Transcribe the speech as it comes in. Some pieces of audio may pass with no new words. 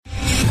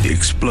The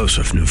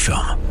explosive new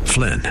film,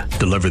 Flynn,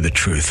 deliver the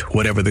truth,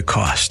 whatever the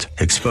cost,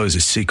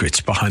 exposes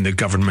secrets behind the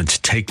government's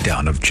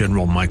takedown of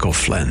General Michael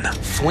Flynn.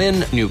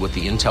 Flynn knew what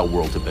the intel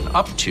world had been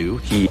up to.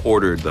 He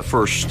ordered the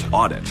first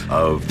audit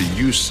of the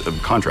use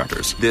of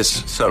contractors.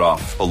 This set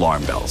off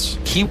alarm bells.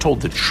 He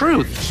told the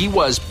truth. He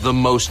was the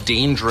most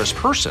dangerous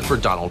person for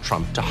Donald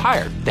Trump to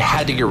hire. They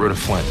had to get rid of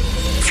Flynn.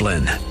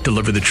 Flynn,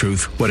 deliver the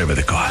truth, whatever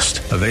the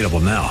cost. Available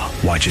now.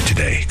 Watch it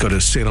today. Go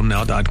to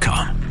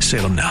salemnow.com.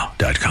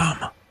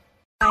 salemnow.com.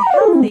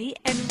 Healthy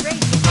and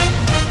radiant.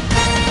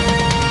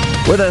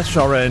 With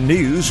SRN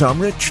News, I'm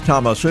Rich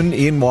Thomason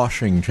in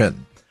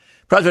Washington.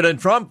 President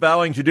Trump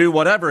vowing to do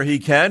whatever he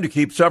can to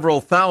keep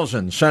several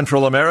thousand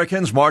Central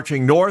Americans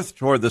marching north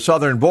toward the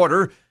southern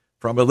border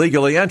from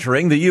illegally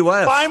entering the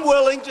U.S. I'm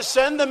willing to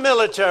send the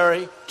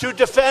military to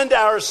defend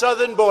our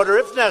southern border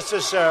if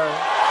necessary.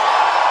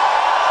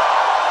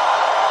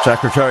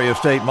 Secretary of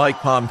State Mike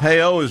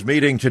Pompeo is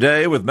meeting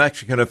today with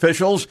Mexican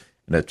officials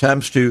in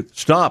attempts to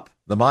stop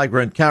the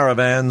migrant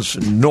caravan's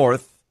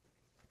north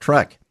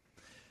trek.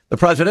 The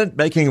president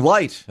making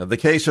light of the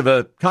case of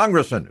a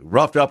congressman who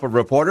roughed up a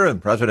reporter, and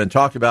the president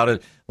talked about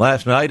it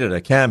last night at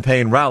a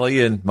campaign rally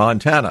in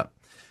Montana.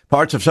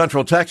 Parts of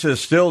central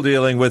Texas still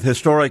dealing with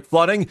historic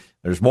flooding.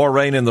 There's more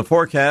rain in the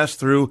forecast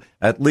through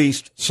at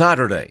least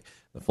Saturday.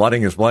 The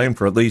flooding is blamed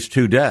for at least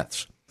 2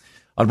 deaths.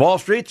 On Wall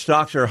Street,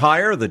 stocks are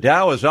higher. The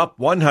Dow is up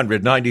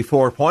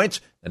 194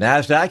 points. The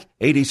Nasdaq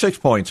 86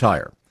 points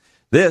higher.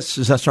 This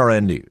is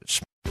SRN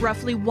News.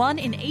 Roughly 1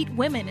 in 8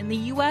 women in the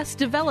U.S.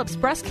 develops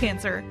breast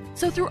cancer.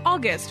 So through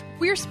August,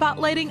 we're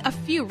spotlighting a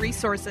few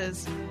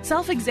resources.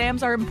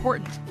 Self-exams are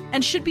important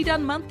and should be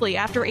done monthly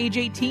after age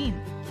 18.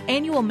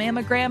 Annual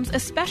mammograms,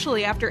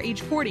 especially after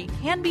age 40,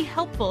 can be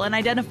helpful in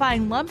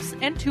identifying lumps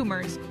and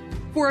tumors.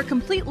 For a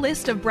complete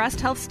list of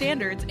breast health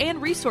standards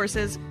and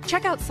resources,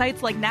 check out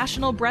sites like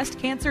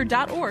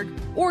nationalbreastcancer.org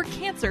or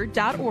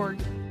cancer.org.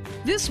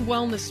 This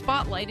Wellness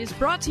Spotlight is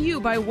brought to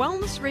you by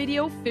Wellness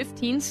Radio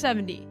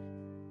 1570.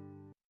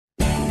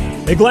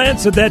 A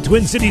glance at that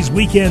Twin Cities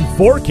weekend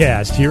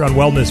forecast here on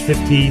Wellness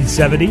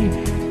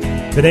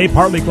 1570. Today,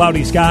 partly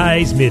cloudy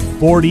skies,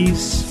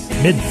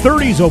 mid-40s,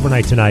 mid-30s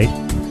overnight tonight.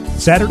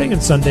 Saturday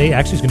and Sunday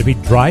actually is going to be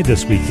dry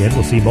this weekend.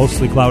 We'll see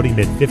mostly cloudy,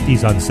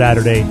 mid-50s on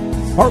Saturday,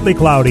 partly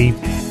cloudy,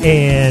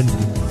 and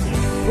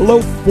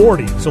low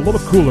 40s, a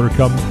little cooler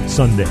come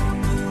Sunday.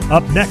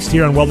 Up next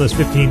here on Wellness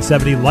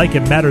 1570, Like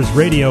It Matters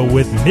Radio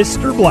with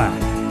Mr. Black.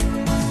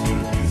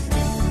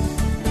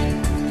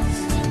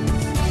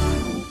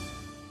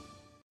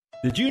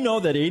 Did you know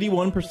that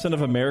 81%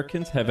 of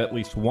Americans have at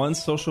least one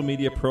social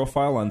media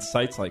profile on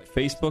sites like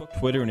Facebook,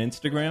 Twitter, and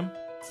Instagram?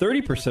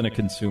 30% of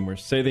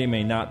consumers say they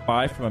may not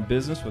buy from a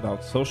business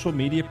without social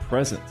media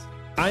presence.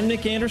 I'm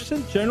Nick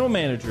Anderson, General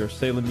Manager of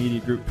Salem Media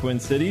Group Twin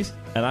Cities,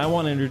 and I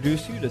want to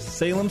introduce you to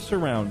Salem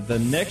Surround, the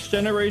next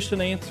generation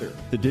answer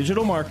to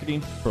digital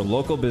marketing for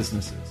local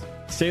businesses.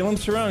 Salem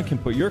Surround can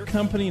put your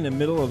company in the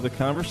middle of the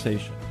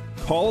conversation.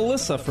 Call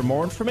Alyssa for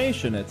more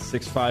information at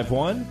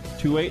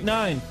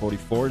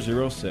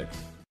 651-289-4406.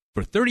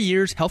 For 30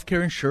 years,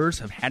 healthcare insurers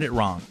have had it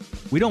wrong.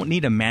 We don't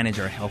need to manage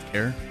our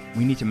healthcare.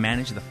 We need to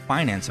manage the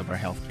finance of our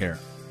healthcare.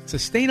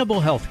 Sustainable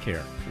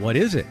healthcare. What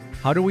is it?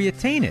 How do we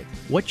attain it?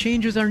 What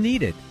changes are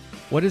needed?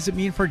 What does it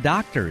mean for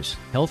doctors,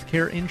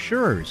 healthcare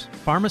insurers,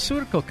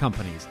 pharmaceutical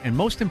companies, and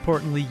most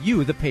importantly,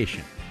 you, the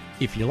patient?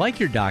 If you like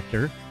your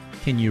doctor,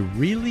 can you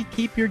really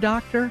keep your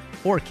doctor?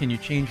 Or can you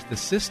change the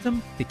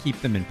system to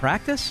keep them in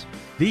practice?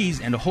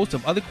 These and a host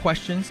of other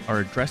questions are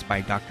addressed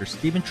by Dr.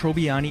 Stephen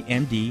Trobiani,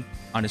 MD,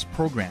 on his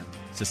program,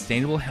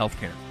 Sustainable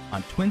Healthcare,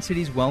 on Twin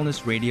Cities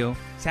Wellness Radio,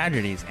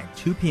 Saturdays at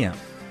 2 p.m.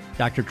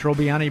 Dr.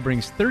 Trobiani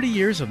brings 30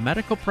 years of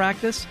medical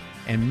practice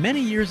and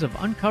many years of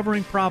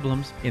uncovering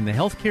problems in the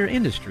healthcare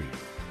industry,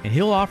 and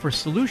he'll offer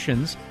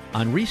solutions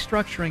on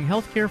restructuring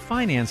healthcare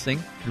financing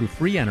through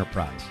free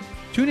enterprise.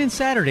 Tune in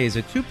Saturdays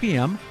at 2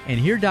 p.m. and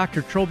hear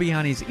Dr.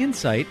 Trobiani's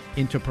insight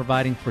into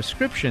providing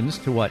prescriptions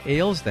to what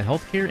ails the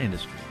healthcare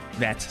industry.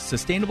 That's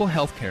Sustainable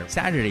Healthcare,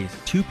 Saturdays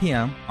at 2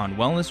 p.m. on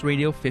Wellness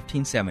Radio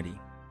 1570.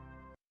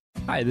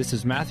 Hi, this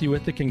is Matthew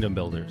with the Kingdom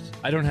Builders.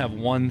 I don't have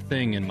one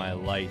thing in my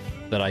life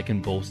that I can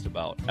boast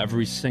about.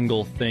 Every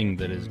single thing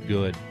that is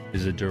good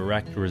is a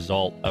direct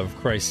result of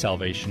Christ's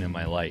salvation in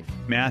my life.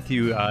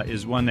 Matthew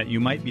is one that you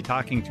might be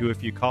talking to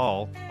if you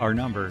call our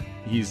number.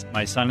 He's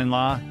my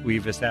son-in-law.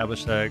 We've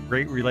established a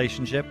great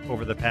relationship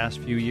over the past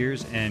few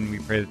years, and we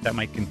pray that that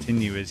might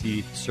continue as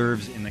he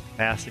serves in the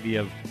capacity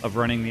of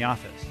running the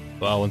office.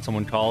 Well, when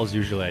someone calls,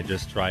 usually I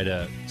just try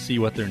to see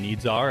what their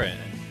needs are, and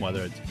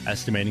whether it's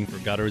estimating for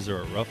gutters or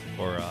a roof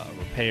or a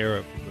repair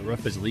if the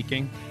roof is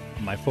leaking.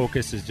 My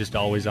focus is just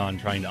always on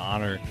trying to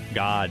honor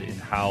God in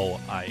how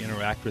I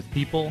interact with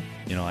people.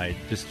 You know, I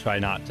just try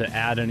not to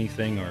add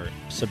anything or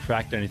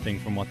subtract anything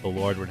from what the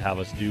Lord would have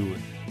us do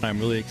I'm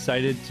really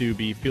excited to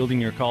be fielding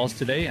your calls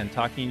today and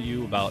talking to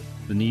you about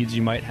the needs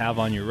you might have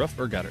on your roof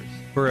or gutters.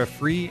 For a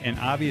free and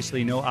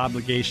obviously no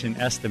obligation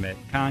estimate,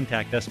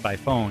 contact us by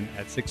phone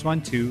at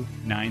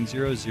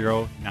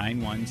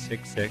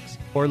 612-900-9166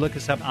 or look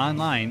us up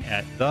online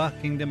at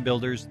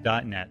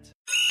thekingdombuilders.net.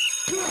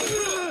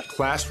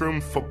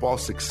 Classroom football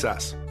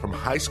success, from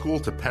high school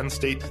to Penn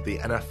State to the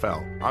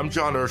NFL. I'm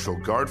John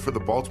Urschel, guard for the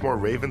Baltimore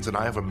Ravens, and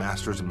I have a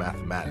master's in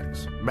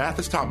mathematics. Math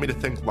has taught me to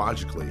think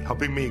logically,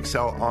 helping me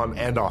excel on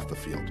and off the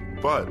field.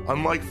 But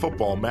unlike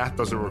football, math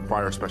doesn't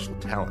require special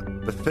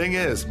talent. The thing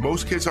is,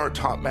 most kids aren't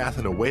taught math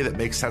in a way that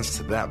makes sense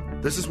to them.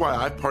 This is why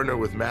I've partnered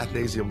with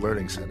Mathnasium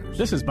Learning Centers.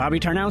 This is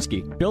Bobby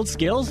Tarnowski. Build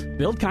skills,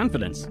 build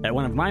confidence at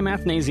one of my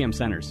Mathnasium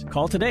centers.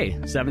 Call today,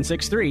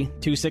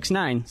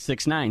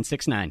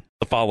 763-269-6969.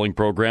 The following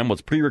program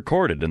was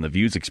pre-recorded, and the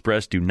views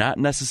expressed do not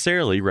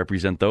necessarily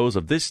represent those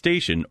of this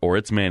station or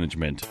its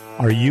management.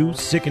 Are you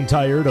sick and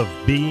tired of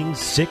being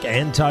sick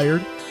and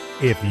tired?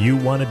 If you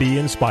want to be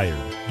inspired,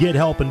 get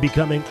help in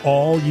becoming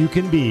all you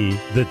can be,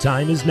 the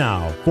time is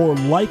now for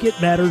Like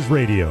It Matters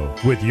Radio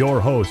with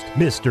your host,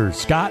 Mr.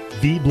 Scott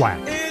V.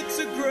 Black. It's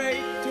a great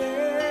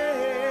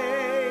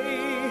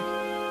day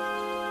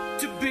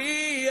to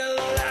be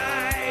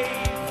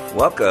alive.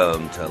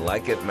 Welcome to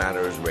Like It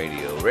Matters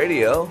Radio.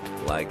 Radio,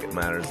 like it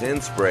matters,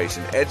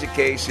 inspiration,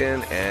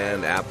 education,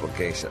 and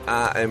application.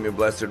 I am your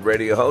blessed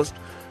radio host,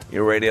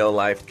 your radio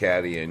life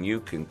caddy, and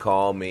you can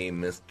call me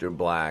Mr.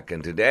 Black.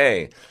 And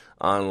today,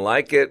 on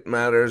Like It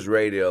Matters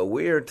Radio,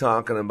 we are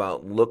talking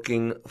about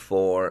looking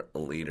for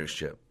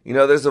leadership. You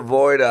know, there's a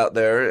void out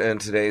there in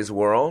today's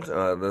world.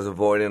 There's a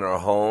void in our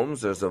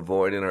homes. There's a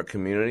void in our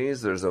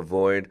communities. There's a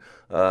void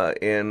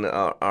in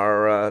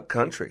our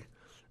country.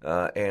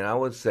 And I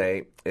would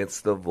say it's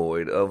the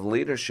void of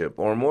leadership,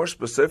 or more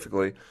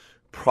specifically,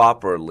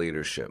 proper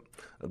leadership,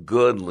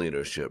 good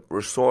leadership,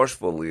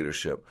 resourceful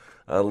leadership,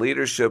 a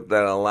leadership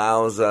that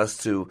allows us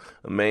to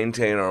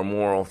maintain our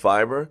moral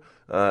fiber,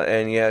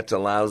 and yet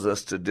allows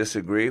us to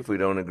disagree if we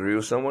don't agree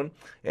with someone,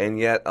 and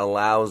yet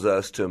allows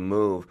us to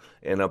move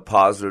in a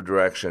positive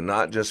direction,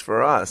 not just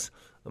for us,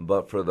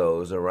 but for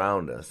those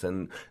around us.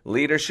 And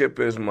leadership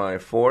is my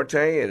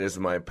forte. It is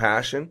my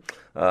passion.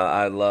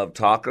 I love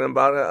talking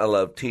about it. I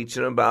love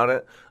teaching about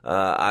it.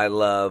 I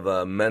love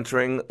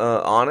mentoring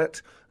on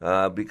it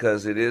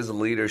because it is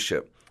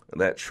leadership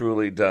that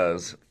truly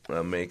does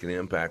make an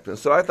impact. And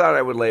so I thought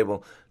I would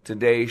label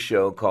today's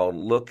show called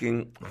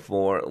Looking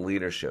for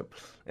Leadership.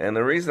 And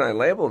the reason I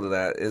labeled it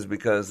that is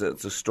because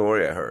it's a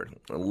story I heard.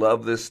 I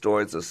love this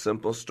story. It's a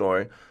simple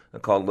story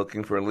called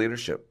Looking for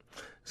Leadership.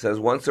 It says,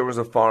 once there was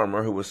a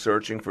farmer who was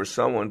searching for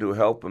someone to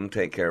help him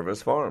take care of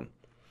his farm.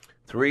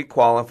 3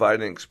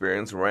 qualified and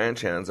experienced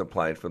ranch hands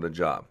applied for the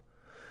job.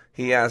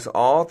 He asked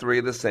all 3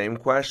 the same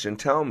question.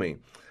 Tell me,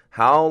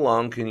 how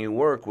long can you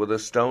work with a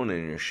stone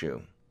in your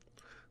shoe?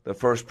 The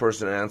first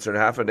person answered,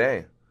 half a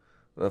day.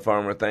 The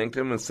farmer thanked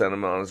him and sent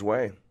him on his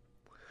way.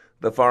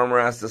 The farmer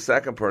asked the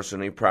second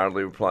person. He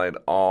proudly replied,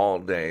 all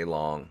day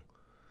long.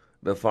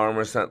 The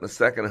farmer sent the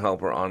second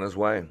helper on his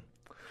way.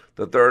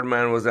 The third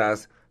man was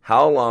asked,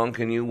 how long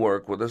can you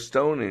work with a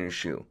stone in your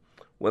shoe?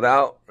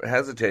 Without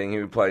hesitating, he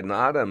replied,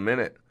 not a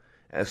minute.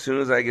 As soon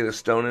as I get a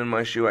stone in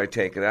my shoe, I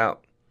take it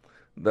out.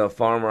 The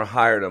farmer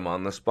hired him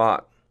on the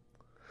spot.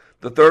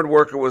 The third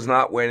worker was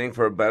not waiting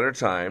for a better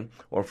time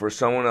or for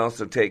someone else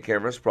to take care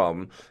of his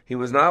problem. He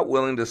was not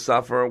willing to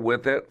suffer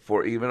with it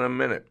for even a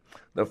minute.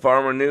 The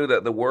farmer knew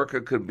that the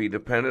worker could be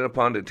depended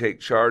upon to take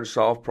charge,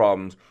 solve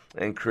problems,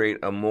 and create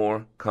a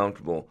more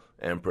comfortable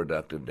and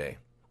productive day.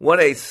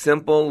 What a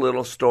simple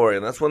little story.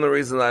 And that's one of the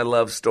reasons I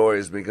love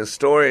stories, because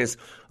stories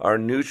are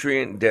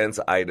nutrient-dense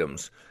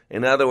items.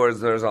 In other words,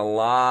 there's a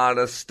lot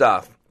of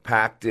stuff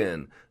packed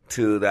in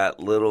to that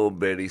little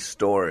bitty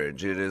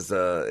storage. It is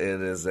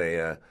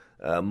a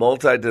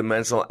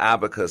multi-dimensional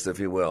abacus, if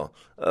you will,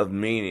 of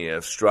meaning,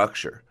 of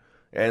structure.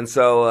 And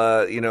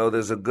so,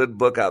 there's a good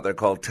book out there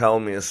called Tell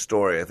Me a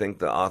Story. I think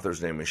the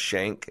author's name is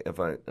Shank, if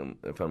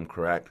I'm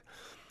correct.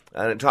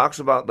 And it talks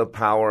about the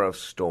power of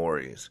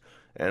stories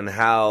and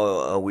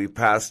how we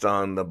passed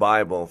on the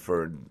Bible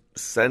for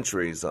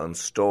centuries on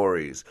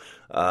stories.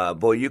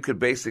 Boy, you could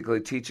basically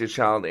teach a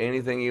child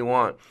anything you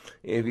want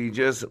if you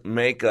just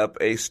make up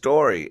a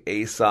story.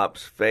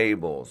 Aesop's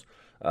fables,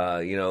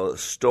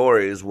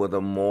 stories with a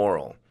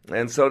moral.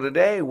 And so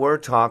today we're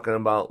talking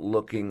about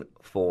looking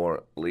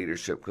for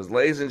leadership. Because,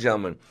 ladies and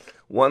gentlemen,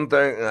 one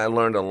thing I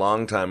learned a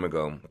long time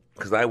ago,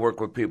 because I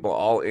work with people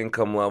all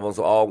income levels,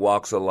 all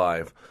walks of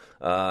life,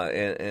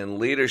 and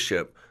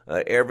leadership,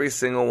 every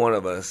single one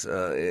of us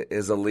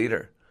is a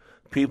leader.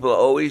 People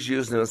always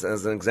use this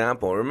as an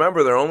example.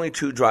 Remember, there are only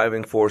 2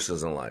 driving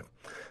forces in life.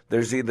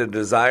 There's either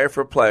desire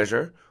for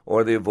pleasure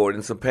or the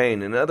avoidance of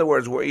pain. In other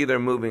words, we're either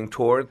moving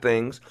toward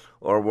things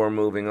or we're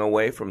moving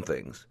away from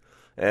things.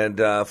 And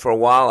for a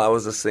while, I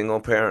was a single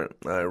parent.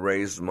 I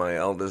raised my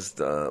eldest,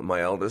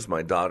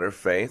 my daughter,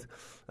 Faith,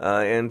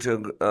 and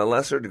to a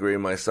lesser degree,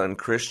 my son,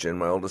 Christian,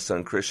 my oldest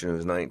son, Christian,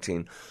 who's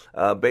 19,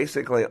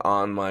 basically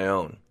on my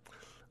own.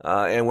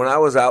 And when I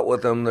was out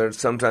with them,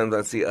 sometimes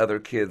I'd see other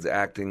kids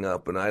acting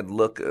up, and I'd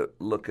look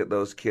at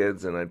those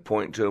kids, and I'd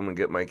point to them and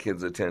get my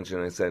kids' attention.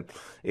 And I said,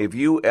 if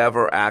you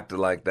ever acted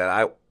like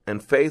that,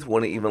 and Faith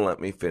wouldn't even let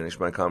me finish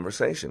my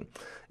conversation.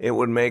 It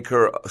would make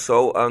her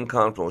so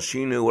uncomfortable.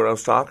 She knew what I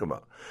was talking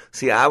about.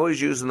 See, I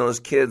was using those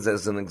kids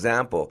as an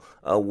example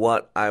of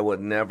what I would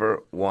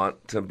never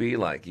want to be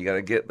like. You got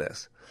to get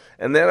this.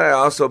 And then I'd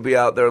also be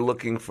out there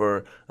looking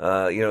for,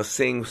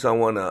 seeing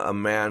someone, a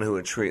man who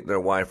would treat their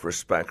wife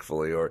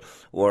respectfully,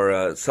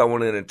 or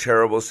someone in a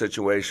terrible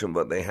situation,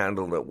 but they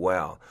handled it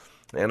well.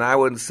 And I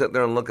would sit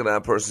there and look at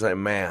that person and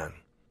say, man,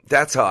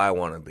 that's how I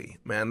want to be.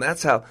 Man,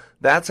 that's how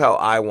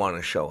I want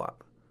to show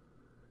up.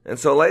 And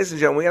so, ladies and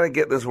gentlemen, we got to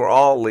get this. We're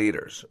all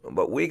leaders,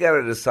 but we got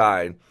to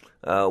decide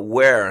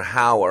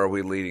how are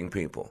we leading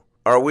people?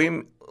 Are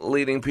we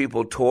leading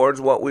people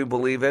towards what we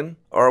believe in,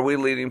 or are we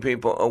leading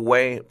people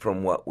away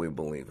from what we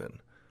believe in?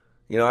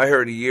 You know, I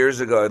heard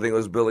years ago, I think it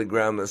was Billy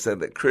Graham that said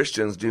that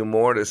Christians do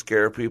more to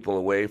scare people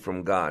away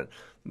from God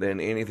than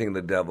anything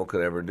the devil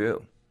could ever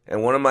do.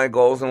 And one of my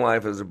goals in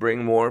life is to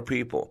bring more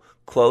people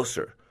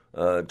closer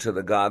to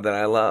the God that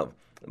I love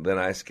than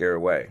I scare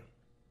away.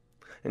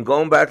 And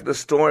going back to the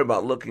story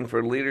about looking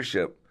for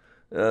leadership,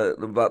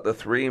 about the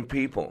three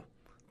people,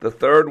 the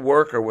third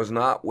worker was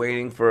not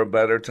waiting for a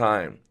better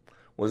time,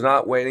 was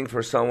not waiting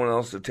for someone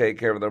else to take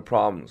care of their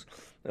problems,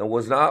 and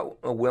was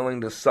not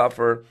willing to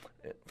suffer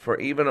for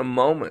even a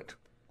moment.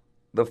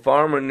 The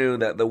farmer knew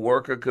that the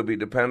worker could be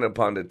depended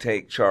upon to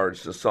take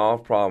charge, to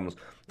solve problems,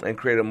 and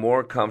create a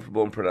more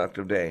comfortable and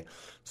productive day.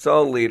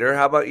 So, leader,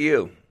 how about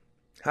you?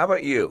 How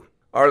about you?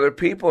 Are there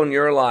people in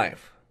your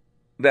life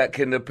that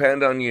can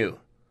depend on you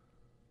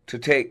to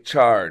take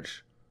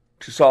charge,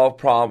 to solve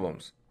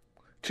problems,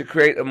 to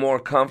create a more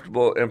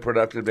comfortable and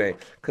productive day?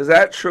 Because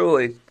that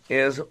truly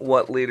is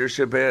what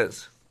leadership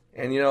is.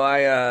 And, you know,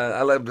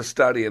 I love to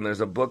study, and there's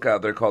a book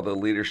out there called The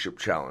Leadership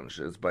Challenge.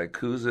 It's by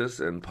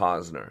Kouzes and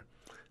Posner.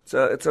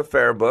 It's a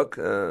fair book,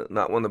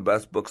 not one of the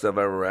best books I've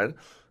ever read,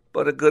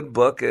 but a good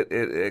book. It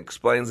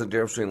explains the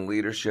difference between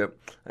leadership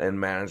and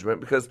management,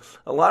 because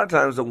a lot of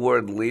times the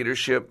word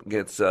leadership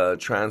gets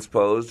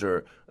transposed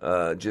or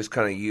just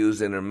kind of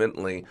used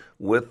intermittently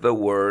with the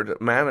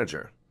word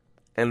manager.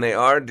 And they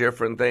are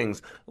different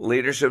things.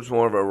 Leadership's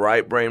more of a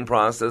right brain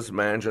process.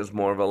 Management's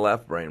more of a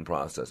left brain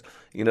process.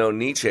 You know,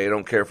 Nietzsche, I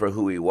don't care for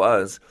who he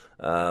was,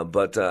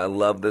 but I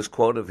love this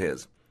quote of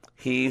his.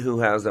 He who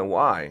has a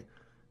why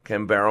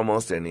can bear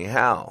almost any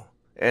how.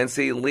 And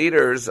see,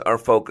 leaders are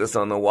focused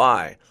on the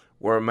why,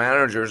 where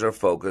managers are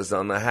focused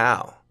on the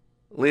how.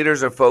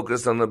 Leaders are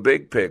focused on the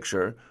big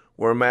picture,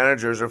 where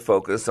managers are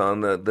focused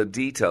on the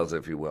details,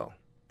 if you will.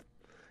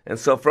 And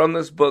so from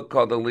this book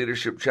called The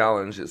Leadership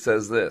Challenge, it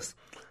says this: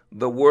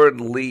 the word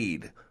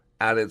lead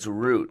at its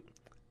root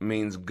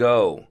means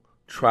go,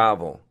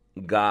 travel,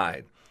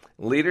 guide.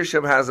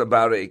 Leadership has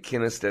about a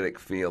kinesthetic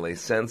feel, a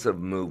sense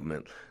of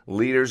movement.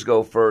 Leaders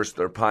go first,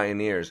 they're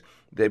pioneers.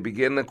 They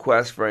begin the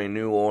quest for a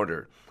new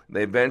order.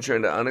 They venture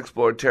into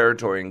unexplored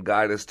territory and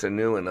guide us to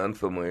new and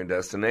unfamiliar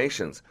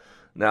destinations.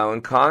 Now,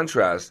 in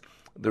contrast,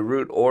 the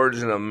root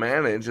origin of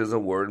manage is a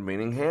word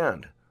meaning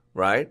hand,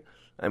 right?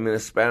 I mean, the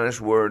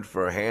Spanish word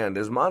for hand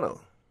is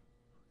mano,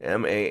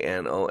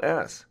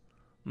 M-A-N-O-S.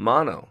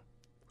 Mano.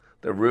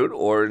 The root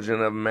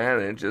origin of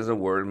manage is a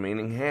word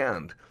meaning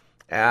hand.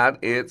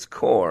 At its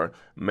core,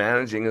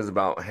 managing is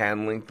about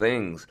handling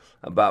things,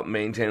 about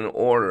maintaining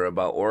order,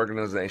 about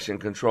organization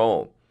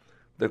control.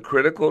 The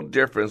critical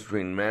difference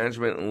between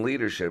management and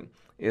leadership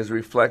is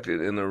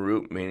reflected in the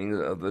root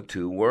meaning of the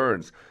two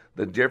words.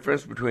 The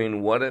difference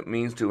between what it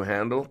means to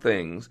handle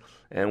things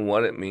and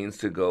what it means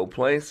to go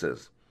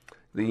places.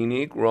 The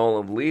unique role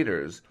of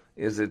leaders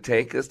is to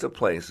take us to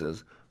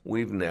places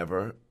we've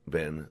never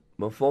been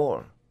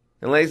before.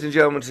 And ladies and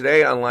gentlemen,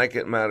 today on Like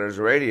It Matters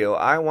Radio,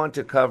 I want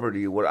to cover to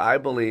you what I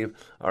believe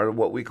are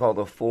what we call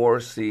the 4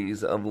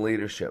 C's of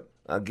leadership.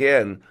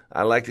 Again,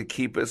 I like to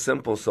keep it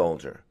simple,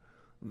 soldier.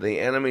 The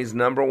enemy's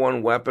number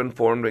one weapon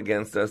formed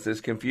against us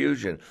is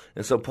confusion.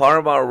 And so part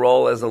of our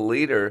role as a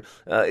leader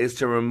is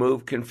to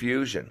remove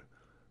confusion.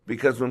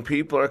 Because when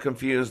people are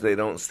confused, they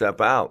don't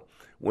step out.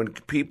 When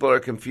people are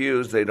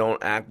confused, they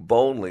don't act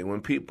boldly.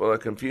 When people are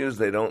confused,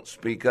 they don't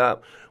speak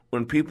up.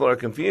 When people are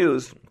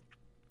confused,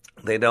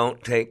 they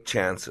don't take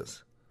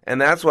chances.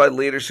 And that's why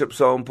leadership's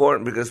so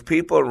important, because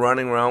people are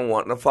running around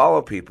wanting to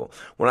follow people.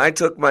 When I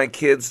took my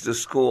kids to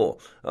school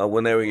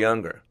when they were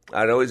younger,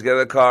 I'd always get in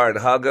the car, I'd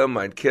hug them,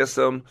 I'd kiss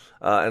them,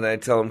 and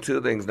I'd tell them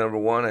 2 things. Number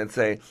 1, I'd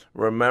say,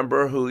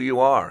 remember who you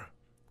are.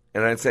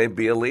 And I'd say,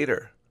 be a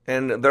leader.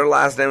 And their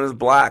last name is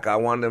Black. I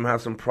wanted them to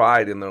have some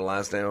pride in their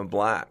last name of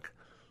Black.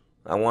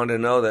 I wanted to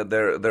know that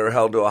they're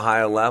held to a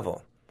higher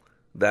level,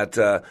 that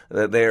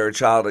they are a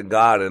child of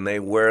God and they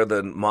wear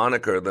the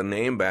moniker, the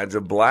name badge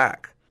of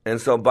Black. And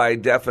so by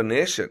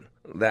definition,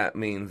 that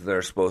means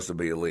they're supposed to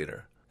be a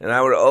leader. And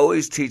I would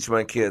always teach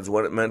my kids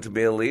what it meant to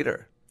be a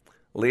leader.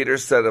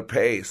 Leaders set a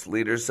pace.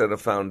 Leaders set a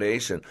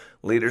foundation.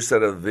 Leaders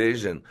set a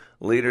vision.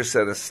 Leaders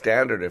set a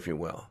standard, if you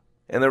will.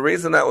 And the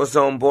reason that was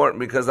so important,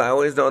 because I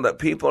always know that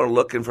people are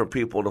looking for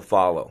people to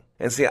follow.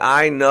 And see,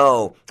 I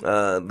know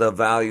the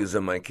values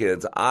of my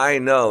kids. I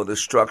know the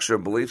structure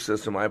and belief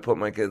system I put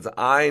my kids.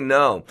 I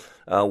know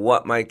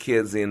what my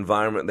kids, the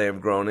environment they've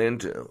grown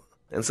into.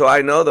 And so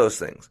I know those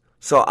things.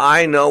 So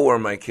I know where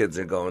my kids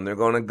are going. They're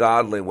going a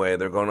godly way.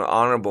 They're going an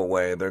honorable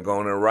way. They're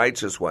going a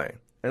righteous way.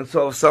 And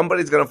so if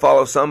somebody's going to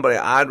follow somebody,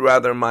 I'd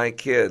rather my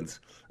kids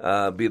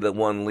be the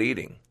one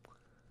leading.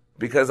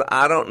 Because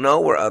I don't know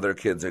where other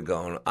kids are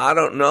going. I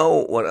don't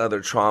know what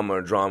other trauma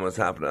or dramas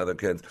happen to other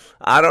kids.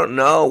 I don't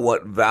know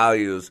what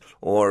values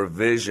or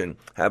vision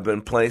have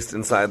been placed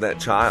inside that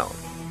child.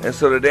 And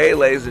so today,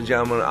 ladies and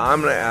gentlemen, I'm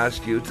going to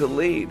ask you to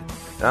lead.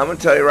 And I'm going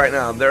to tell you right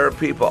now, there are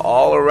people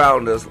all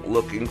around us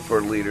looking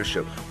for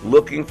leadership,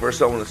 looking for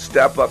someone to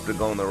step up to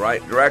go in the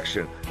right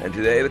direction. And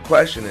today the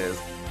question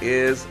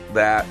is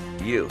that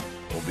you?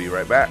 We'll be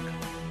right back.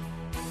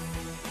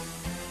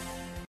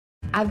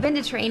 I've been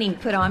to training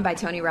put on by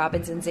Tony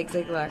Robbins and Zig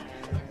Ziglar,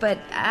 but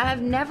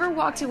I've never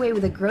walked away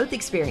with a growth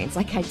experience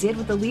like I did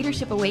with the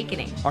Leadership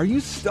Awakening. Are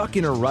you stuck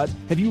in a rut?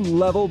 Have you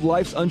leveled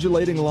life's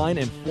undulating line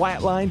and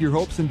flatlined your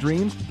hopes and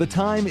dreams? The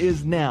time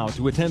is now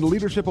to attend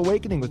Leadership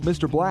Awakening with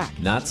Mr. Black.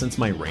 Not since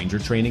my Ranger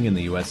training in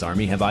the U.S.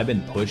 Army have I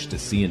been pushed to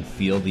see and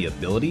feel the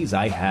abilities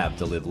I have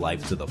to live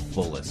life to the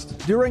fullest.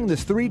 During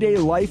this 3-day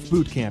life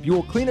boot camp, you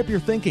will clean up your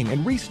thinking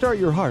and restart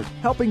your heart,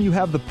 helping you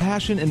have the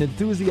passion and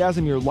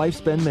enthusiasm your life's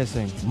been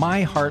missing.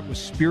 My heart was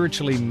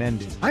spiritually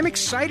mended. I'm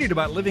excited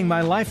about living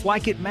my life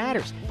like it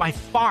matters. By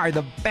far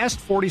the best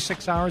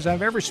 46 hours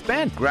I've ever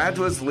spent.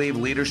 Graduates leave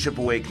Leadership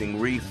Awakening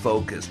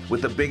refocused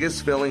with the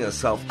biggest feeling of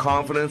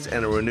self-confidence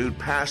and a renewed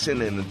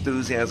passion and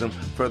enthusiasm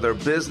for their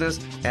business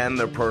and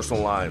their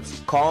personal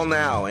lives. Call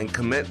now and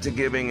commit to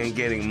giving and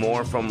getting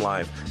more from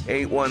life.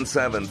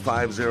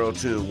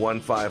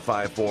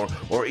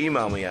 817-502-1554 or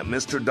email me at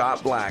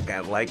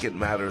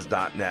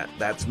mr.black@likeitmatters.net.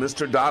 That's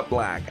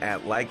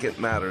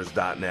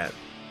mr.black@likeitmatters.net.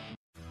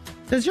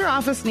 Does your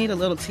office need a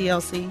little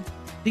TLC?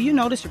 Do you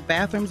notice your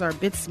bathrooms are a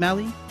bit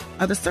smelly?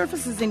 Are the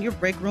surfaces in your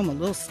break room a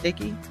little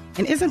sticky?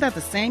 And isn't that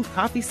the same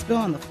coffee spill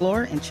on the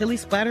floor and chili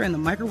splatter in the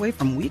microwave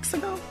from weeks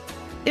ago?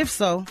 If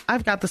so,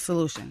 I've got the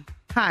solution.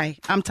 Hi,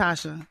 I'm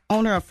Tasha,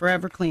 owner of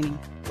Forever Cleaning.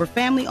 We're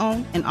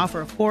family-owned and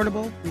offer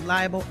affordable,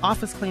 reliable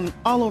office cleaning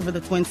all over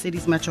the Twin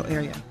Cities metro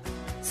area.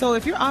 So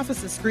if your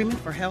office is screaming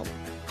for help,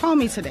 call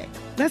me today.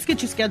 Let's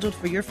get you scheduled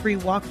for your free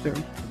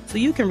walkthrough so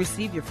you can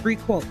receive your free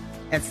quote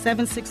at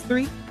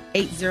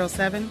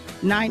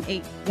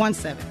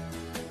 763-807-9817.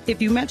 If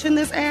you mention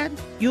this ad,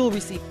 you'll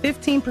receive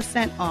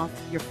 15% off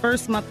your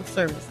first month of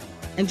service.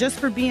 And just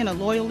for being a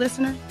loyal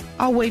listener,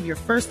 I'll waive your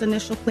first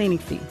initial cleaning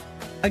fee.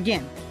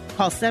 Again,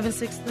 call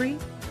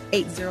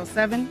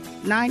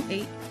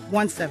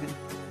 763-807-9817.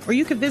 Or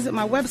you can visit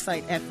my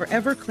website at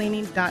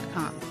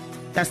forevercleaning.com.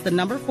 That's the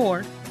number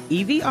 4,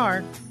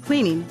 EVR,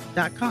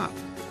 cleaning.com.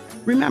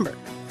 Remember,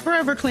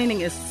 Forever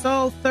Cleaning is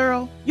so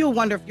thorough, you'll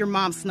wonder if your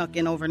mom snuck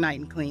in overnight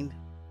and cleaned.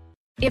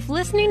 If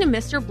listening to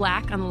Mr.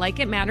 Black on Like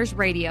It Matters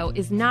Radio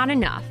is not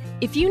enough,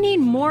 if you need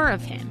more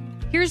of him,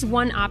 here's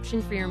one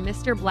option for your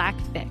Mr. Black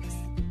fix.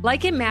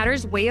 Like It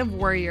Matters Way of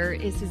Warrior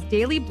is his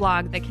daily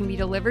blog that can be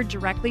delivered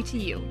directly to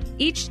you.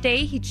 Each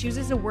day, he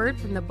chooses a word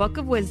from the Book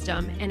of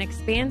Wisdom and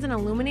expands and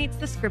illuminates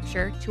the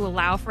scripture to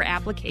allow for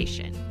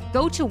application.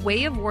 Go to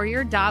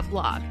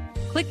wayofwarrior.blog,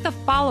 click the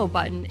follow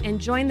button,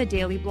 and join the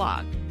daily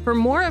blog. For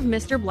more of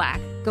Mr. Black,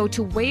 go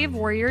to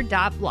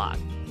wayofwarrior.blog.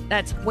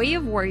 That's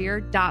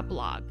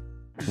wayofwarrior.blog.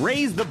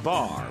 Raise the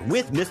bar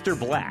with Mr.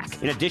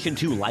 Black. In addition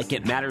to Like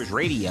It Matters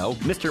Radio,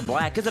 Mr.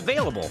 Black is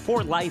available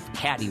for life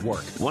caddy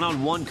work,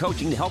 one-on-one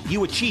coaching to help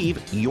you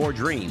achieve your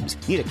dreams.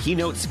 Need a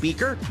keynote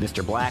speaker?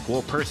 Mr. Black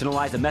will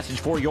personalize a message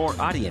for your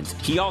audience.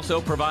 He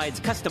also provides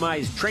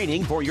customized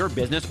training for your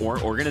business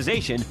or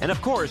organization. And of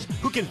course,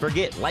 who can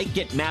forget Like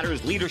It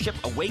Matters Leadership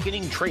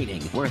Awakening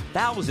Training, where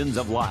thousands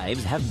of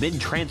lives have been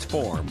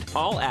transformed.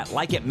 All at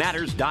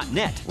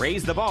likeitmatters.net.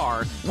 Raise the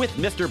bar with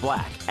Mr.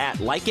 Black at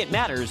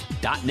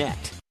likeitmatters.net.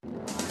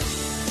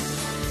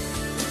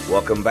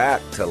 Welcome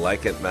back to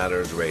Like It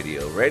Matters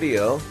Radio.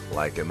 Radio,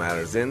 like it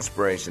matters,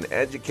 inspiration,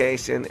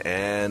 education,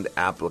 and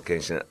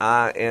application.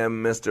 I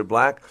am Mr.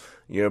 Black,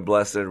 your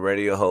blessed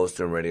radio host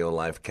and radio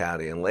life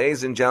caddy. And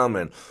ladies and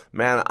gentlemen,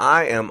 man,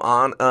 I am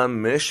on a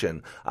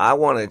mission. I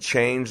want to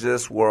change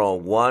this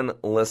world one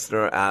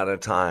listener at a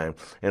time.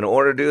 In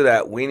order to do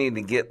that, we need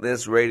to get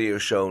this radio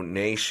show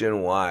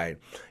nationwide.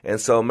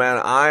 And so,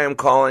 man, I am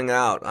calling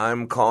out.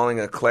 I'm calling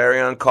a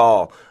clarion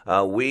call.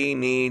 We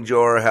need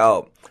your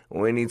help.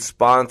 We need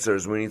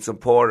sponsors, we need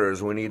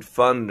supporters, we need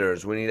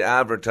funders, we need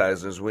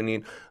advertisers, we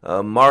need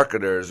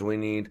marketers, we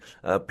need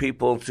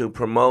people to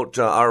promote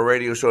our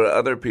radio show to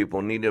other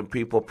people, need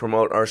people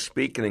promote our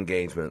speaking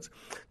engagements.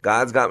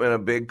 God's got me in a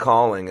big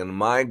calling, and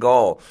my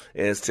goal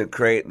is to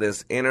create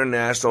this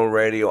international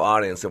radio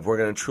audience. If we're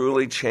going to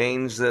truly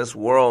change this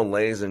world,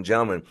 ladies and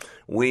gentlemen,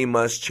 we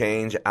must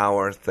change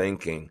our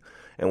thinking.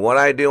 And what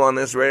I do on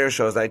this radio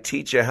show is I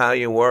teach you how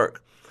you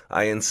work.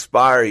 I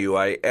inspire you.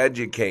 I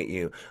educate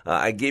you.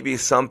 I give you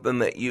something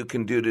that you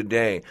can do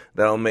today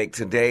that'll make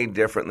today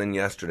different than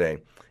yesterday.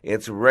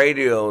 It's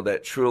radio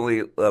that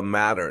truly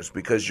matters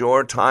because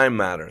your time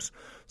matters.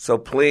 So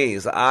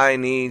please, I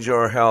need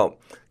your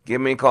help. Give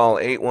me a call,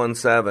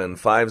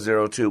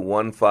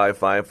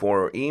 817-502-1554,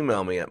 or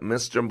email me at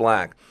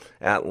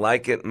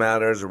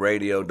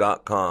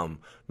mrblack@likeitmattersradio.com.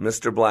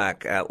 Mr.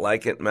 Black at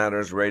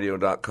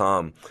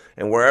likeitmattersradio.com.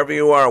 And wherever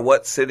you are,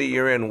 what city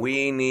you're in,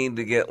 we need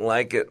to get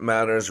Like It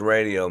Matters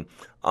Radio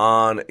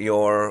on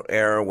your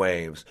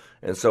airwaves.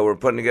 And so we're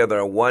putting together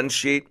a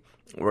one-sheet.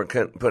 We're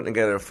putting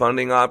together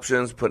funding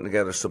options, putting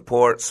together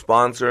support,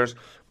 sponsors,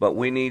 but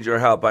we need your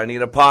help. I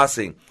need a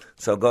posse.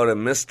 So go to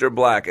Mr.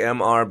 Black,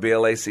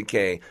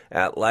 MRBLACK,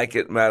 at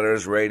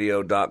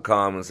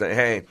likeitmattersradio.com and say,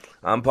 hey,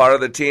 I'm part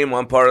of the team.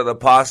 I'm part of the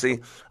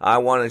posse. I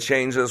want to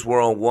change this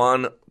world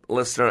one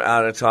listener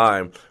at a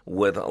time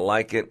with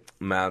Like It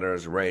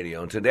Matters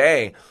Radio. And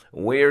today,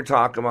 we're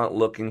talking about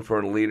looking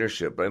for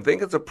leadership. I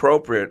think it's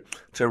appropriate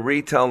to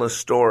retell the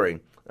story,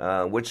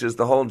 which is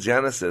the whole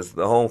genesis,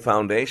 the whole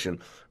foundation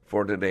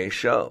for today's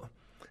show.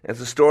 It's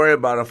a story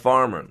about a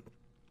farmer,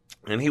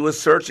 and he was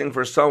searching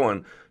for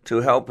someone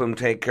to help him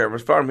take care of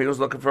his farm. He was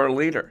looking for a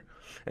leader.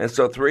 And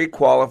so 3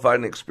 qualified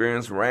and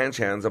experienced ranch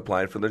hands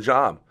applied for the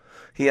job.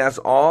 He asked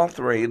all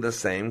 3 the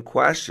same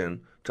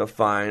question to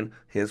find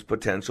his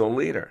potential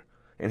leader.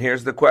 And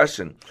here's the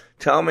question.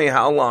 Tell me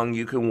how long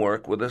you can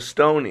work with a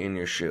stone in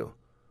your shoe.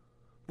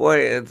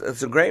 Boy,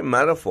 it's a great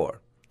metaphor.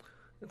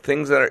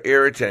 Things that are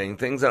irritating,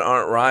 things that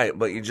aren't right,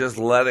 but you just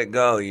let it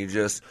go. You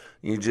just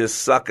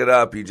suck it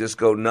up. You just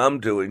go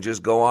numb to it and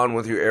just go on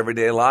with your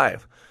everyday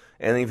life.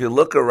 And if you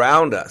look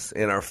around us,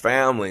 in our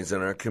families,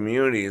 in our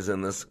communities,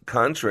 in this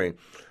country,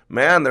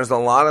 man, there's a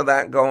lot of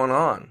that going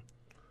on.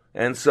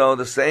 And so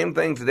the same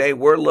thing today,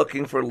 we're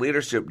looking for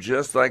leadership,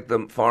 just like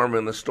the farmer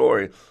in the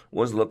story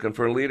was looking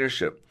for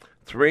leadership.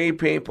 3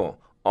 people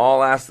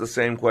all asked the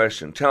same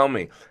question. Tell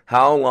me,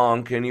 how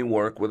long can you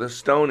work with a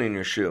stone in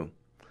your shoe?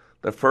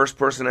 The first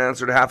person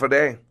answered half a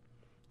day.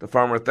 The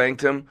farmer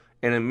thanked him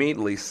and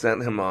immediately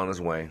sent him on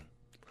his way.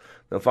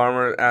 The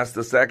farmer asked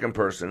the second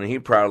person, and he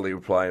proudly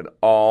replied,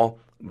 all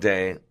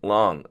day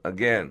long.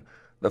 Again,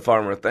 the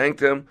farmer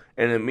thanked him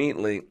and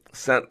immediately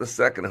sent the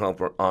second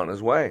helper on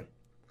his way.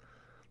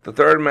 The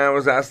third man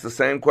was asked the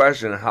same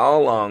question, how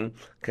long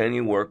can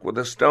you work with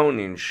a stone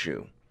in your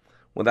shoe?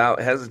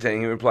 Without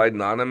hesitating, he replied,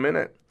 not a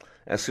minute.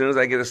 As soon as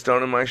I get a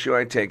stone in my shoe,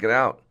 I take it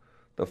out.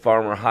 The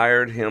farmer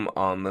hired him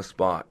on the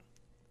spot.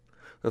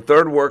 The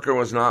third worker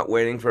was not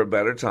waiting for a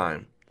better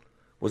time,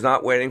 was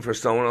not waiting for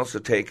someone else to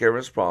take care of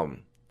his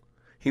problem.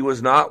 He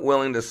was not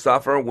willing to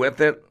suffer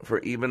with it for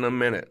even a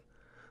minute.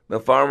 The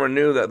farmer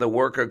knew that the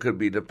worker could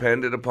be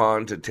depended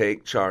upon to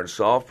take charge,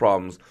 solve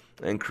problems,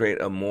 and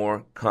create a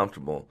more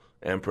comfortable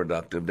and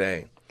productive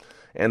day.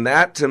 And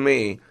that, to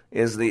me,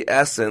 is the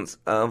essence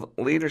of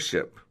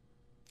leadership.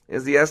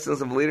 It's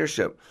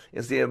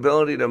the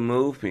ability to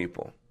move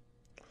people.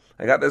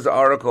 I got this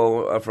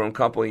article from a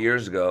couple of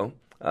years ago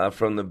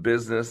from the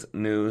Business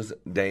News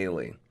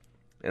Daily.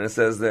 And it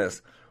says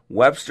this,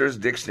 Webster's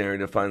Dictionary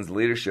defines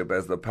leadership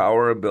as the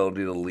power or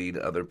ability to lead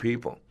other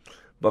people.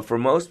 But for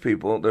most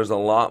people, there's a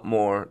lot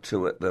more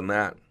to it than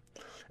that.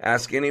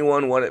 Ask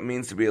anyone what it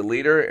means to be a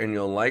leader, and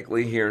you'll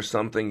likely hear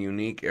something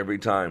unique every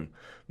time.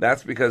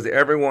 That's because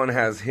everyone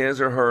has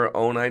his or her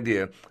own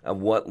idea of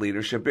what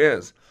leadership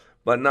is.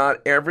 But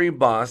not every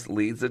boss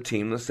leads a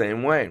team the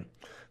same way.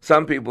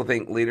 Some people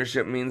think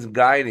leadership means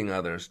guiding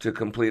others to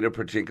complete a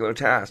particular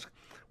task,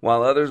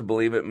 while others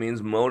believe it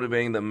means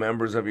motivating the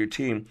members of your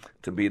team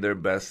to be their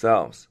best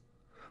selves.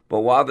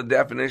 But while the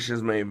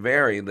definitions may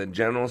vary, the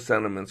general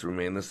sentiments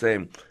remain the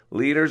same.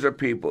 Leaders are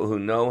people who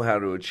know how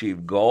to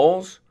achieve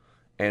goals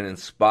and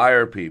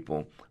inspire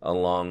people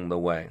along the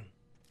way.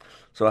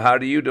 So how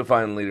do you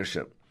define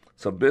leadership?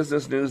 So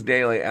Business News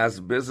Daily asks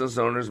business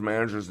owners,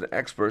 managers, and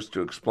experts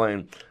to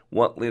explain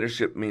what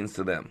leadership means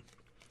to them.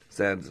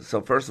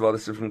 So first of all,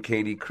 this is from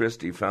Katie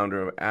Christie,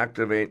 founder of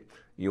Activate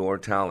Your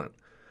Talent.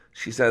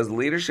 She says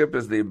leadership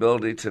is the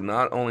ability to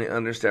not only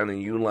understand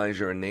and utilize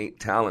your innate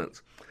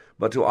talents,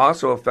 but to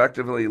also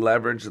effectively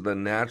leverage the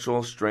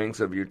natural strengths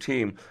of your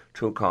team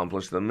to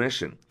accomplish the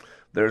mission.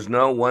 There's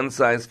no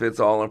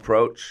one-size-fits-all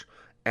approach,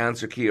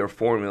 answer key, or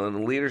formula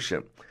in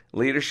leadership.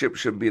 Leadership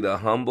should be the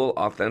humble,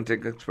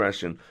 authentic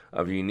expression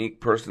of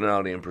unique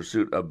personality in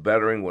pursuit of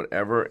bettering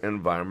whatever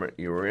environment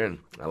you are in.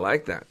 I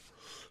like that.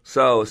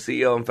 So,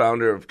 CEO and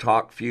founder of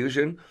Talk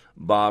Fusion,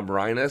 Bob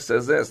Reina,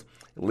 says this,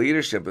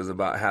 leadership is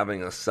about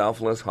having a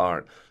selfless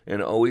heart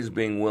and always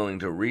being willing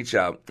to reach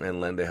out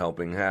and lend a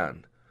helping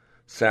hand.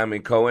 Sammy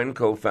Cohen,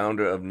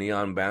 co-founder of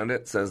Neon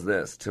Bandit, says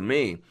this, to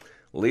me,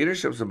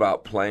 leadership is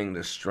about playing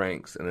to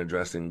strengths and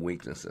addressing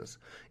weaknesses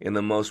in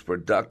the most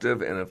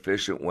productive and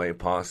efficient way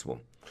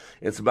possible.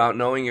 It's about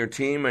knowing your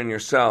team and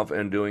yourself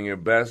and doing your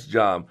best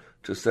job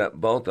to set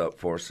both up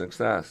for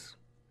success.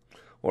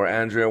 Or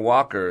Andrea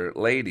Walker,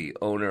 lady,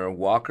 owner of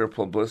Walker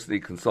Publicity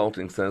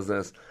Consulting, says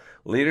this,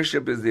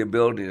 leadership is the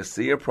ability to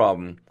see a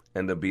problem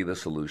and to be the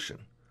solution.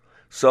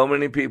 So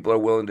many people are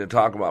willing to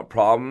talk about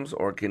problems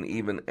or can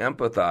even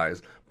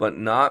empathize, but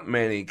not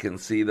many can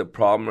see the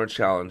problem or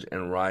challenge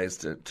and rise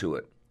to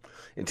it.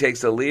 It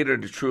takes a leader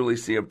to truly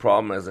see a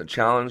problem as a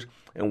challenge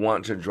and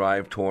want to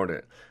drive toward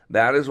it.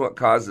 That is what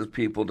causes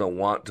people to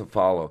want to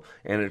follow,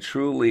 and a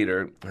true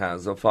leader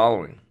has a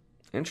following.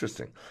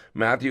 Interesting.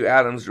 Matthew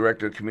Adams,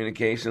 Director of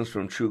Communications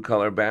from True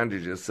Color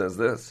Bandages, says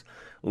this: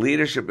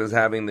 leadership is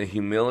having the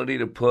humility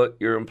to put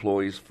your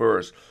employees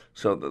first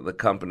so that the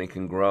company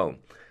can grow.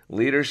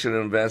 Leaders should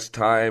invest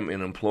time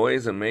in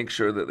employees and make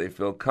sure that they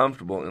feel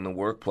comfortable in the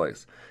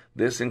workplace.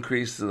 This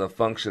increases the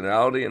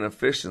functionality and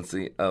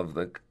efficiency of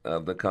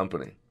the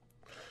company.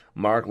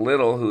 Mark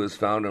Little, who is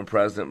founder and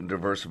president of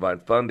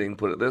Diversified Funding,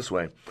 put it this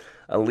way: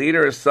 a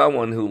leader is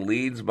someone who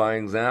leads by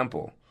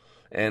example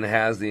and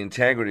has the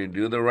integrity to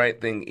do the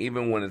right thing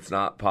even when it's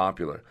not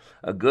popular.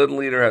 A good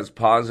leader has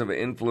positive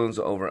influence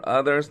over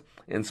others,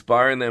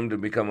 inspiring them to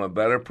become a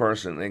better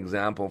person, an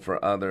example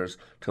for others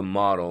to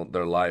model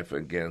their life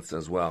against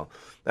as well.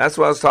 That's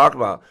what I was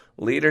talking about.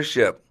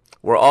 Leadership.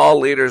 We're all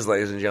leaders,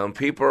 ladies and gentlemen.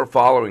 People are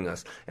following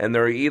us, and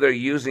they're either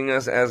using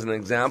us as an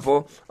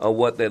example of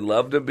what they'd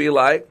love to be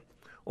like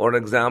or an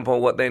example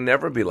of what they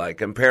never be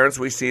like. And parents,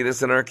 we see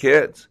this in our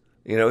kids.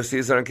 We see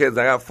this in our kids.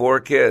 I got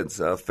 4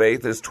 kids.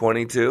 Faith is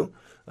 22.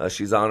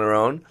 She's on her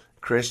own.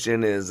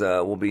 Christian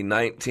will be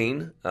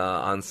 19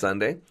 on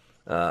Sunday.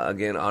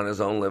 Again, on his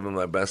own, living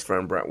with my best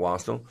friend, Brett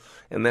Wassel.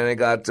 And then I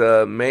got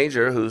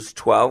Major, who's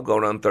 12,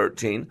 going on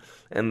 13,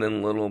 and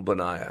then little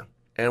Benaiah.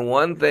 And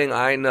one thing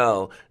I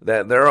know,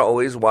 that they're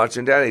always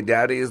watching Daddy.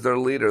 Daddy is their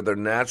leader, their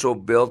natural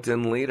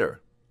built-in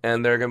leader.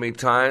 And there are going to be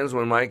times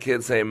when my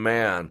kids say,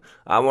 man,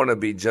 I want to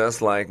be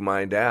just like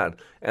my dad.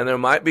 And there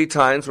might be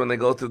times when they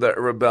go through that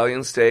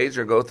rebellion stage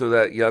or go through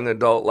that young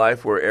adult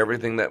life where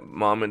everything that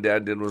mom and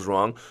dad did was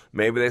wrong.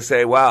 Maybe they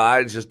say, wow,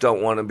 I just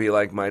don't want to be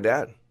like my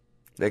dad.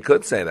 They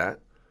could say that.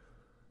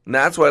 And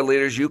that's why,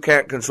 leaders, you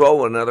can't control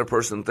what another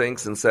person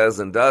thinks and says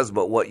and does,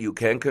 but what you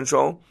can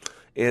control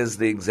is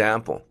the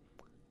example.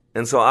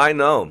 And so I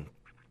know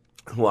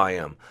who I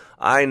am.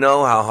 I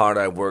know how hard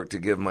I've worked to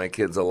give my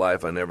kids a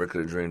life I never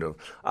could have dreamed of.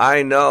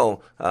 I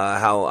know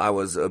how I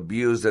was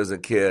abused as a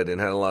kid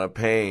and had a lot of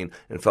pain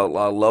and felt a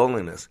lot of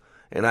loneliness.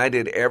 And I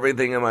did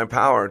everything in my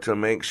power to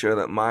make sure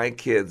that my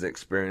kids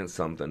experienced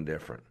something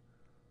different.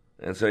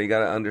 And so you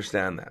got to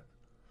understand that.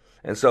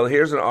 And so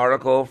here's an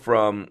article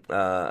from,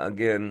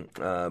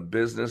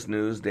 Business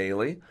News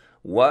Daily.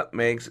 What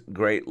makes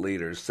great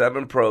leaders?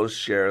 7 pros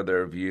share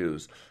their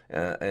views.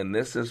 And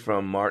this is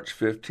from March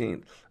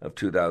 15th of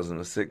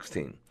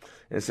 2016.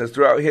 And it says,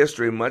 throughout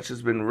history, much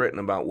has been written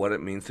about what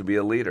it means to be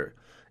a leader.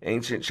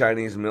 Ancient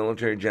Chinese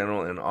military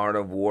general and art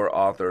of war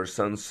author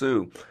Sun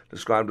Tzu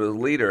described a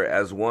leader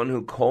as one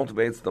who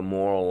cultivates the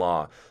moral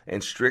law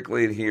and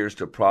strictly adheres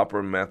to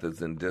proper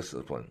methods and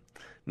discipline.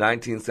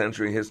 19th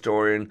century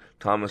historian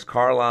Thomas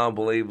Carlyle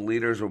believed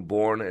leaders were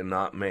born and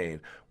not made,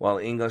 while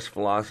English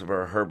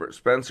philosopher Herbert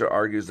Spencer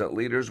argues that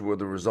leaders were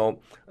the result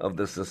of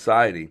the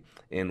society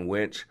in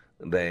which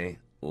they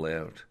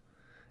lived.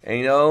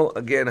 And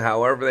again,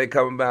 however they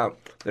come about,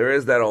 there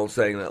is that old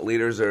saying that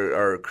leaders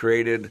are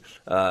created,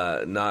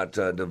 not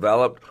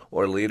developed,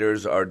 or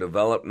leaders are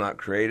developed, not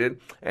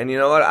created. And you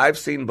know what? I've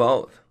seen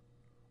both.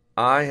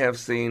 I have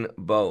seen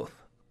both.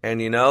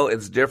 And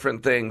it's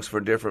different things for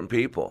different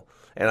people.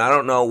 And I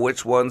don't know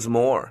which one's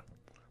more.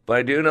 But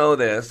I do know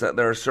this, that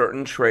there are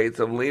certain traits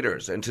of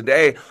leaders. And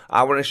today,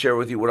 I want to share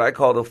with you what I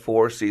call the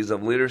 4 C's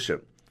of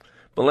leadership.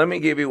 But let me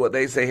give you what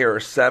they say here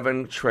are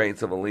 7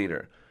 traits of a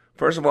leader.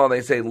 First of all,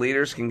 they say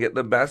leaders can get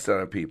the best out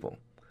of people.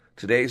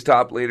 Today's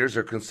top leaders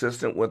are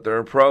consistent with their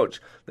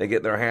approach. They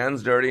get their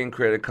hands dirty and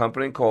create a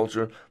company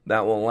culture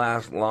that will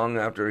last long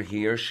after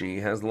he or she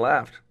has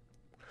left.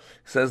 It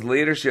says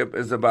leadership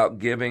is about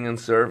giving and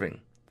serving.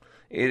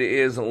 It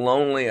is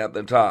lonely at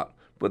the top,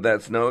 but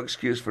that's no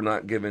excuse for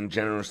not giving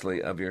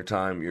generously of your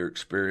time, your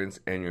experience,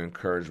 and your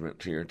encouragement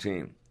to your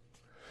team.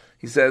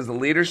 He says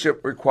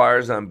leadership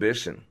requires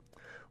ambition.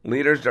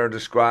 Leaders are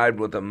described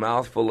with a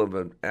mouthful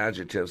of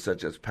adjectives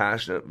such as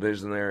passionate,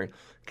 visionary,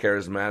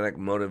 charismatic,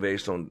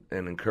 motivational,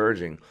 and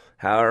encouraging.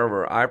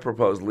 However, I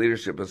propose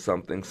leadership is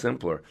something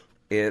simpler.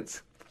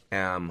 It's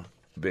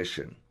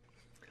ambition.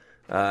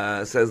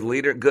 It says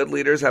good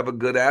leaders have a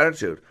good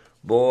attitude.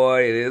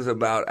 Boy, it is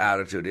about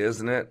attitude,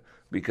 isn't it?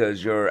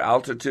 Because your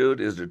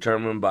altitude is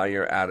determined by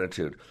your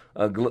attitude.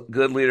 A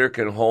good leader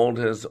can hold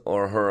his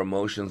or her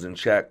emotions in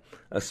check,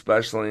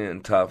 especially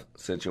in tough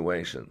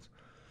situations.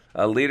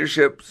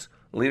 Leadership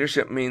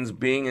means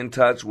being in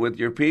touch with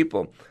your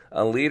people.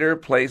 A leader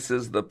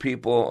places the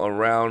people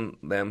around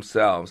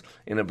themselves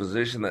in a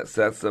position that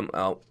sets them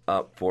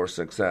up for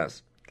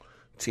success.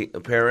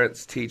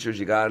 Parents, teachers,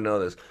 you got to know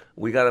this.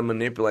 We got to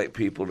manipulate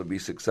people to be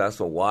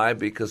successful. Why?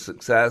 Because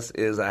success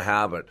is a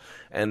habit.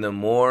 And the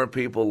more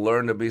people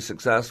learn to be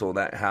successful,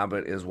 that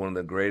habit is one of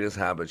the greatest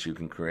habits you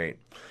can create.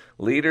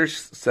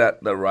 Leaders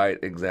set the right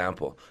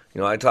example.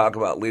 I talk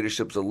about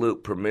leadership's a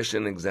loop: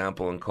 permission,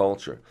 example, and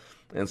culture.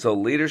 And so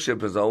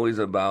leadership is always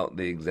about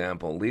the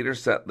example.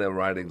 Leaders set the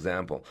right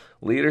example.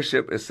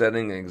 Leadership is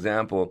setting an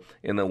example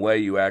in the way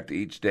you act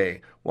each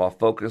day while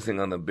focusing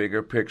on the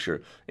bigger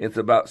picture. It's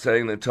about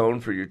setting the tone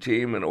for your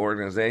team and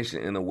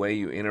organization in the way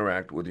you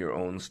interact with your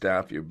own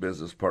staff, your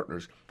business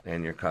partners,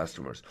 and your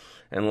customers.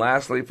 And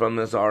lastly, from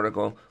this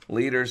article,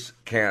 leaders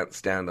can't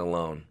stand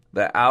alone.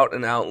 The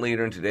out-and-out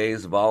leader in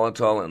today's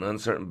volatile and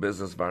uncertain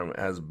business environment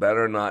has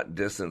better not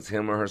distance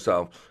him or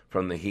herself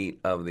from the heat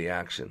of the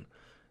action.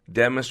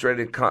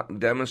 Demonstrating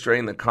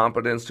the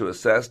competence to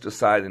assess,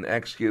 decide, and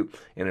execute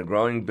in a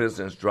growing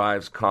business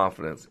drives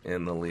confidence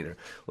in the leader.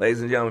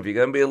 Ladies and gentlemen, if you're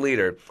going to be a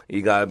leader,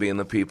 you got to be in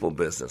the people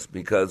business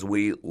because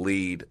we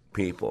lead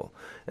people.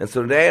 And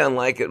so today on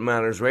Like It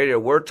Matters Radio,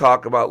 we're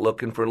talking about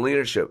looking for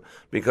leadership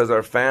because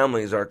our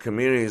families, our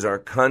communities, our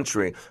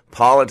country,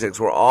 politics,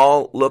 we're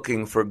all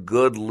looking for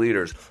good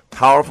leaders,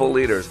 powerful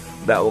leaders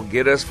that will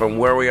get us from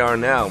where we are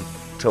now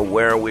to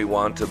where we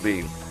want to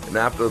be. And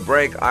after the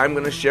break, I'm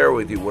going to share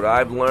with you what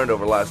I've learned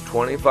over the last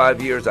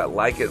 25 years at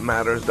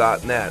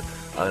likeitmatters.net,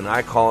 and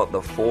I call it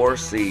the 4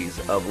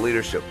 C's of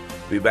leadership.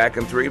 Be back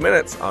in 3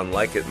 minutes on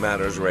Like It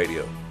Matters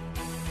Radio.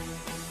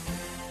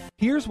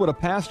 Here's what a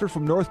pastor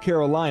from North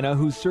Carolina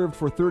who's served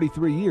for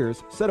 33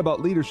 years said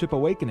about Leadership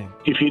Awakening.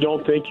 If you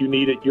don't think you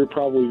need it, you're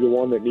probably the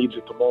one that needs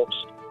it the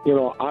most. You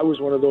know, I was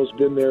one of those,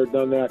 been there,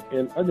 done that,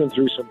 and I've been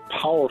through some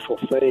powerful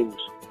things.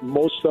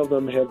 Most of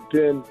them have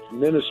been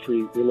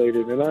ministry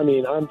related. And I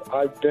mean,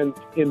 I've been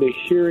in the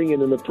hearing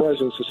and in the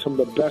presence of some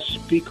of the best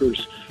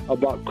speakers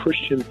about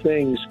Christian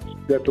things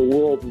that the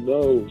world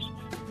knows.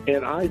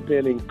 And I've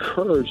been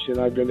encouraged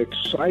and I've been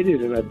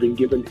excited and I've been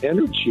given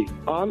energy.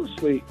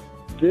 Honestly,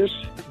 this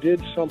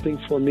did something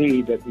for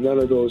me that none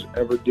of those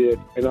ever did.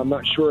 And I'm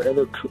not sure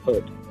ever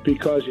could,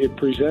 because it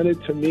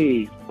presented to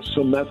me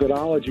some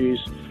methodologies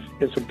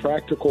and some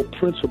practical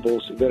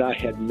principles that I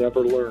had never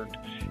learned.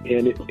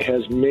 And it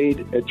has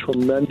made a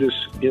tremendous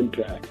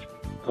impact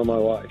on my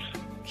life.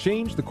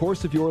 Change the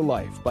course of your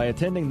life by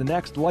attending the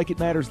next Like It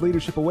Matters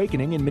Leadership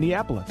Awakening in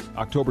Minneapolis,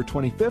 October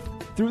 25th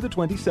through the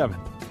 27th.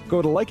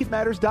 Go to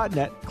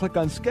likeitmatters.net, click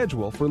on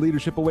Schedule for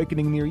Leadership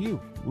Awakening near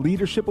you.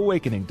 Leadership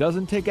Awakening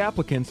doesn't take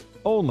applicants,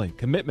 only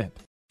commitment.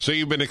 So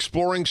you've been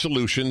exploring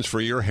solutions for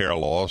your hair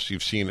loss.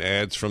 You've seen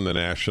ads from the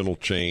national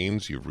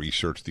chains. You've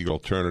researched the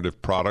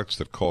alternative products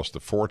that cost a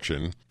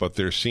fortune, but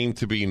there seem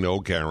to be no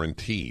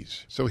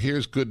guarantees. So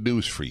here's good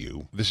news for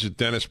you. This is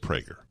Dennis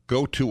Prager.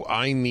 Go to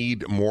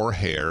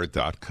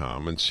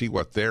INeedMoreHair.com and see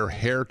what their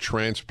hair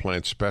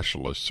transplant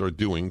specialists are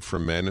doing for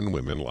men and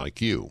women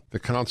like you. The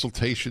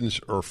consultations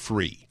are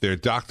free. Their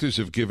doctors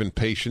have given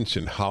patients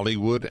in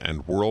Hollywood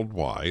and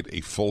worldwide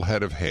a full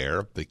head of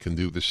hair. They can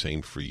do the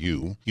same for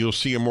you. You'll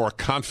see a more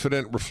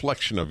confident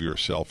reflection of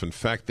yourself. In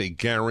fact, they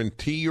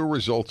guarantee your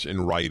results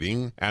in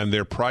writing, and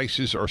their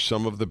prices are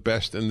some of the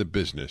best in the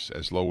business,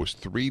 as low as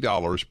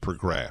 $3 per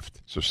graft.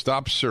 So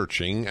stop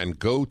searching and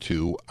go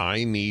to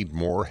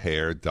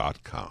INeedMoreHair.com.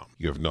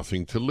 You have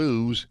nothing to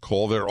lose.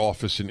 Call their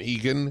office in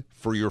Eagan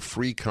for your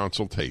free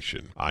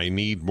consultation.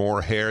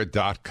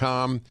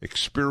 INeedMoreHair.com.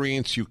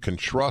 Experience you can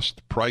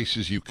trust,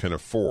 prices you can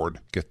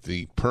afford. Get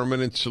the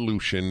permanent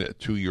solution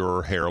to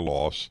your hair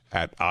loss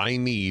at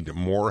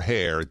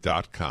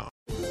INeedMoreHair.com.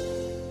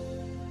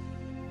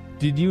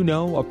 Did you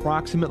know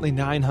approximately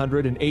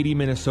 980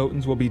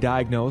 Minnesotans will be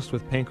diagnosed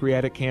with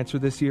pancreatic cancer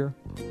this year?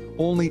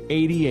 Only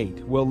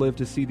 88 will live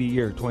to see the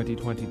year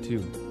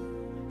 2022.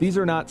 These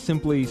are not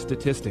simply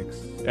statistics.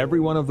 Every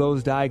one of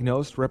those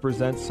diagnosed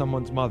represents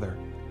someone's mother,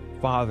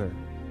 father,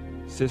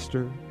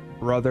 sister,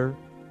 brother,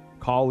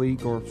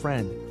 colleague, or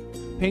friend.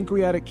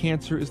 Pancreatic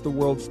cancer is the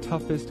world's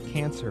toughest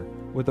cancer,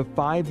 with a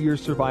 5-year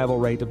survival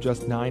rate of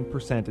just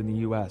 9% in the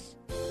U.S.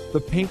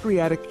 The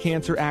Pancreatic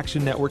Cancer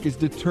Action Network is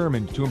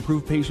determined to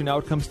improve patient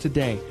outcomes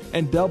today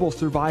and double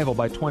survival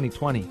by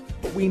 2020.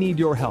 But we need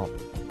your help.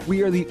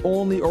 We are the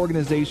only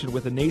organization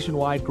with a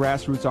nationwide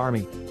grassroots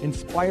army,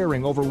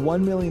 inspiring over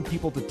 1 million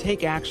people to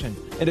take action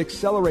and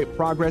accelerate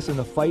progress in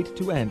the fight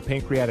to end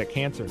pancreatic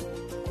cancer.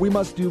 We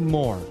must do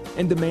more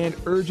and demand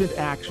urgent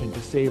action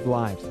to save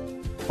lives.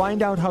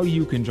 Find out how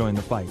you can join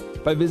the fight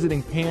by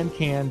visiting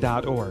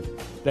pancan.org.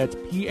 That's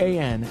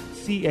PANCAN.org.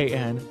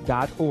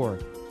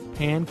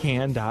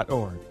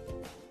 pancan.org.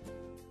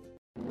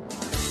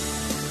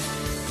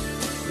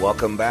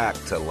 Welcome back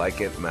to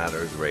Like It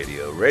Matters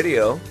Radio.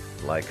 Radio,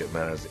 like it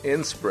matters,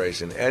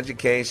 inspiration,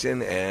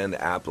 education, and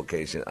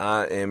application.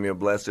 I am your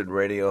blessed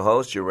radio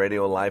host, your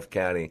radio life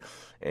caddy,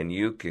 and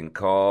you can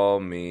call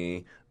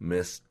me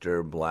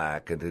Mr.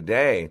 Black. And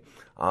today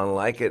on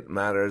Like It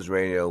Matters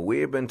Radio, we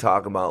have been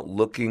talking about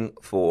looking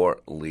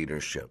for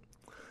leadership.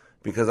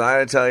 Because I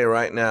gotta tell you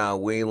right now,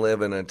 we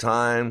live in a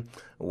time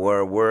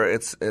where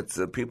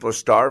people are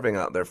starving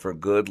out there for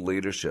good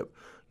leadership.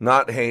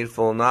 Not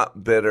hateful,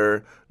 not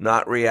bitter,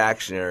 not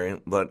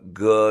reactionary, but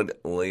good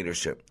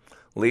leadership.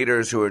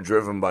 Leaders who are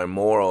driven by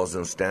morals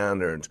and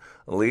standards.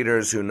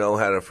 Leaders who know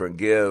how to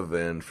forgive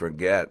and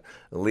forget.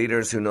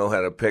 Leaders who know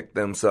how to pick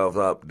themselves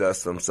up,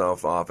 dust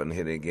themselves off, and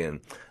hit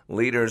again.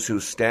 Leaders who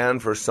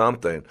stand for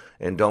something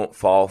and don't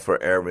fall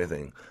for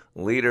everything.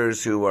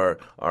 leaders who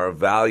are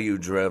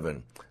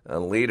value-driven,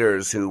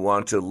 leaders who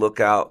want to look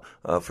out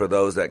for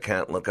those that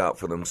can't look out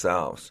for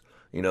themselves.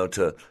 You know,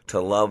 to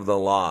love the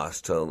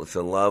lost, to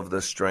love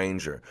the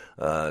stranger,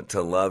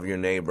 to love your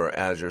neighbor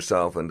as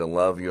yourself, and to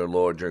love your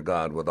Lord your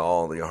God with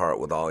all your heart,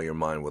 with all your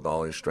mind, with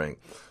all your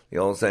strength. The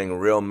old saying,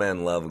 real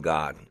men love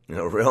God. You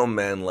know, real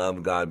men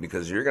love God,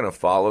 because you're going to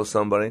follow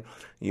somebody.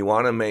 You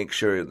want to make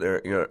sure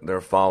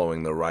they're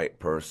following the right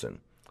person.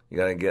 You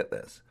got to get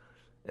this.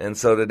 And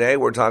so today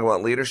we're talking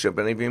about leadership.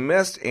 And if you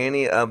missed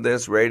any of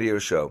this radio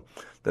show,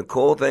 the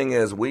cool thing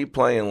is we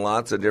play in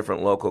lots of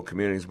different local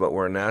communities, but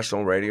we're a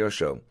national radio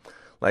show.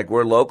 Like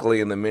we're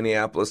locally in the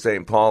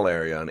Minneapolis-St. Paul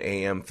area on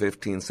AM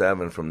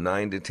 1570 from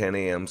 9 to 10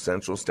 a.m.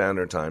 Central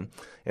Standard Time,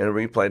 and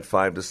replayed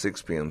 5 to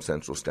 6 p.m.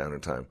 Central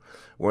Standard Time.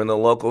 We're in the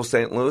local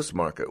St. Louis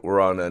market. We're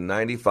on a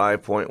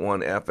 95.1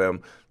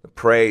 FM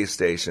Praise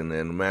station,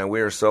 and man, we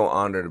are so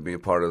honored to be a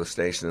part of the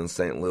station in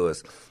St.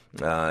 Louis.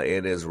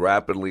 It is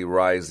rapidly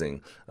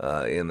rising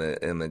in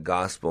the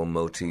gospel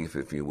motif,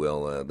 if you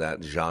will,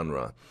 that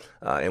genre.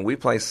 And we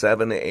play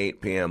 7 to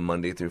 8 p.m.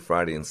 Monday through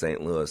Friday in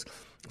St. Louis.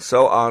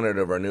 So honored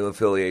of our new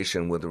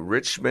affiliation with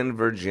Richmond,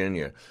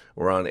 Virginia.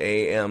 We're on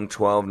AM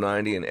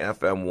 1290 and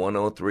FM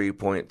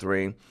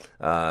 103.3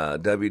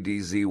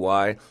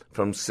 WDZY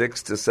from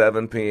 6 to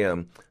 7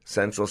 p.m.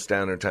 Central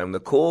Standard Time. The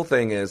cool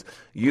thing is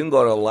you can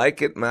go to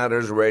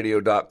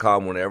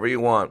likeitmattersradio.com whenever you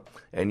want,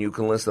 and you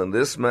can listen to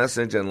this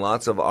message and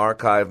lots of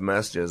archive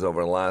messages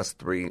over the last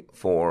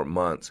 3-4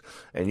 months.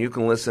 And you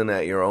can listen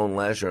at your own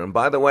leisure. And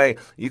by the way,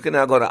 you can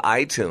now go to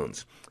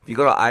iTunes. If you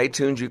go to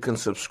iTunes, you can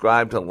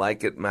subscribe to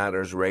Like It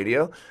Matters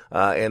Radio,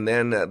 and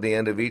then at the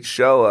end of each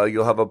show,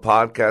 you'll have a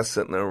podcast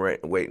sitting there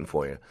waiting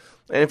for you.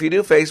 And if you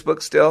do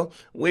Facebook still,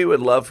 we would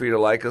love for you to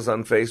like us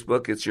on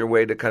Facebook. It's your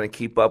way to kind of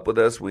keep up with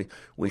us. We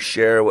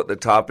share what the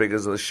topic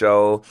is of the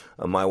show.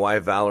 My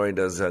wife, Valerie,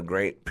 does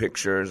great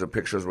pictures. A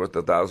picture's worth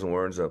 1,000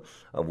 words of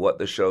what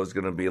the show is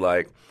going to be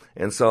like.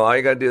 And so all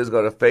you got to do is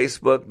go to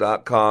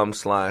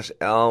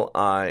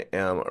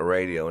facebook.com/LIM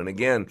radio. And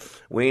again,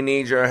 we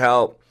need your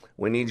help.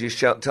 We need you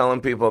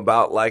telling people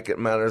about Like It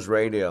Matters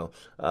Radio,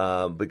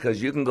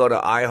 because you can go to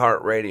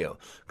iHeartRadio,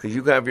 because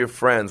you can have your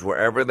friends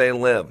wherever they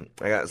live.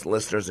 I got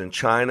listeners in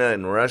China,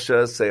 in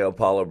Russia, Sao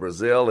Paulo,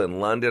 Brazil,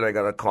 in London. I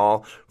got a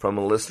call from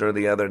a listener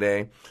the other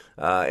day.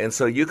 And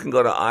so you can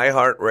go to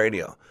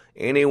iHeartRadio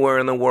anywhere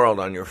in the world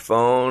on your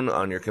phone,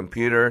 on your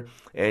computer,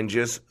 and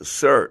just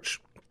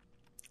search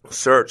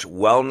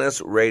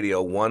Wellness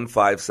Radio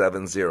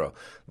 1570.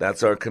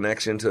 That's our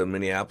connection to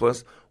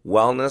Minneapolis.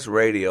 Wellness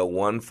Radio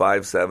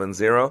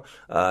 1570.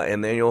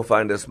 And then you'll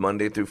find us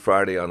Monday through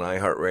Friday on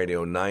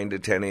iHeartRadio, 9 to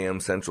 10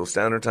 a.m. Central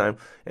Standard Time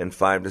and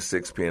 5 to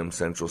 6 p.m.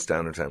 Central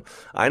Standard Time.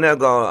 I now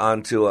go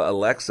on to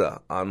Alexa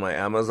on my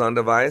Amazon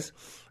device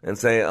and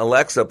say,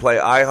 Alexa, play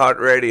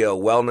iHeartRadio,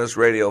 Wellness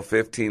Radio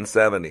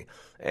 1570.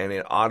 And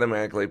it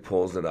automatically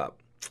pulls it up.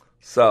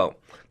 So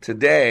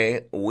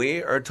today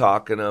we are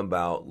talking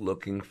about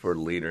looking for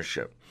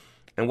leadership.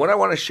 And what I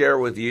want to share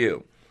with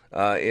you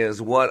is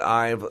what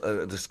I've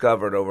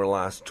discovered over the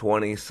last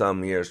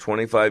 20-some years,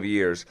 25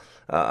 years,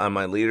 on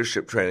my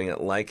leadership training at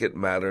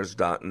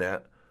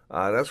likeitmatters.net.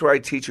 That's where I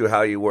teach you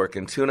how you work.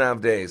 In 2.5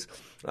 days,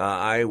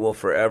 I will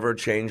forever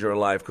change your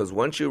life, because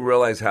once you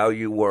realize how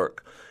you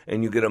work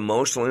and you get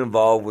emotionally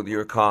involved with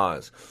your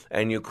cause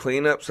and you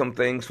clean up some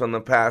things from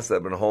the past that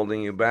have been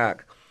holding you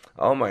back,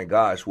 oh my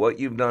gosh, what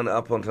you've done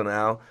up until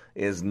now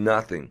is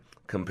nothing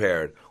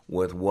compared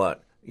with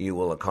what you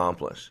will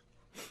accomplish.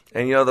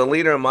 And you know, the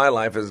leader in my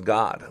life is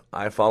God.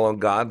 I follow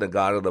God, the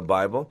God of the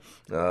Bible.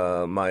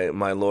 My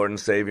Lord and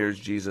Savior is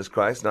Jesus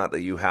Christ. Not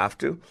that you have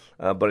to,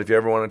 but if you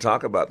ever want to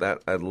talk about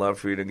that, I'd love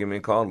for you to give me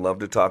a call. I'd love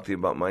to talk to you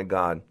about my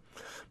God.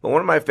 But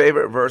one of my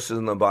favorite verses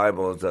in the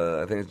Bible is,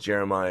 I think it's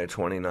Jeremiah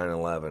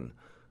 29:11.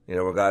 You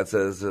know, where God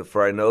says,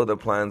 "For I know the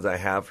plans I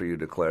have for you,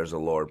 declares the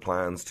Lord,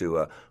 plans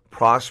to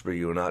prosper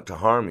you and not to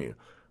harm you,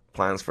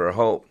 plans for a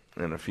hope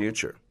and a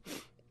future."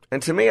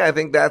 And to me, I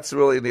think that's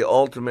really the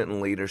ultimate in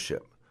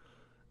leadership.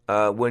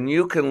 When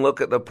you can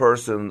look at the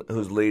person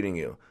who's leading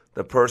you,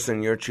 the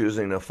person you're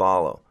choosing to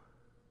follow,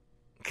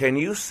 can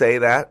you say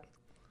that?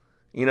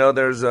 You know,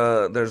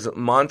 there's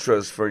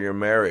mantras for your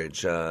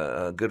marriage.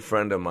 A good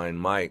friend of mine,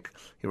 Mike,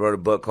 he wrote a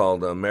book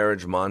called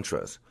Marriage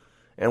Mantras.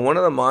 And one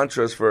of the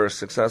mantras for a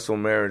successful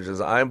marriage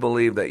is, I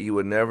believe that you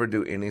would never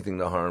do anything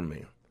to harm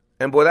me.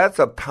 And boy, that's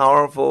a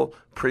powerful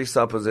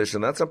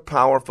presupposition. That's a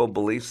powerful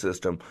belief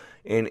system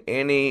in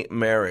any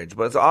marriage.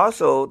 But it's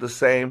also the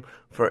same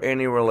for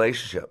any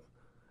relationship.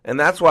 And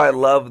that's why I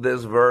love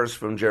this verse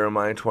from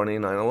Jeremiah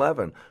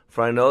 29:11.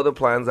 For I know the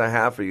plans I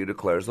have for you,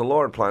 declares the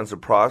Lord, plans to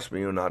prosper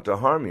you, not to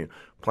harm you,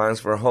 plans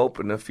for hope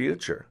in the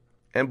future.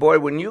 And boy,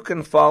 when you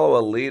can follow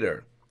a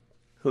leader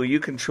who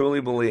you can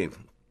truly believe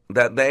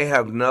that they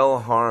have no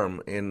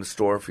harm in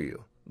store for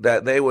you,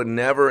 that they would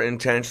never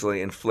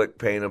intentionally inflict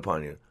pain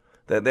upon you,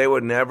 that they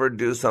would never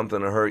do something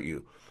to hurt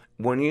you.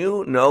 When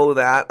you know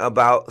that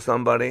about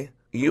somebody,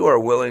 you are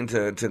willing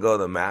to go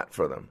the mat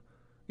for them.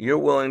 You're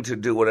willing to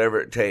do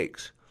whatever it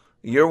takes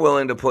You're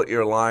willing to put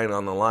your line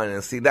on the line.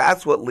 And see,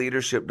 that's what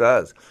leadership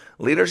does.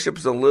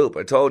 Leadership's a loop.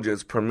 I told you,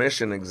 it's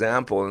permission,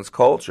 example, and it's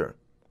culture.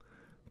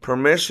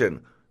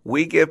 Permission.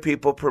 We give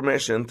people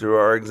permission through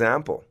our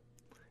example.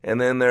 And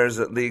then there's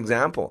the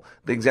example.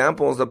 The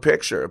example is a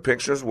picture. A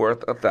picture's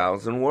worth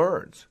 1,000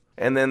 words.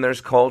 And then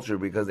there's culture,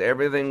 because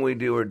everything we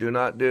do or do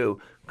not do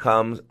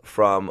comes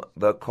from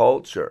the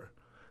culture.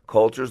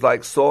 Culture's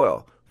like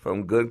soil.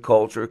 From good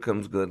culture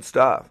comes good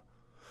stuff.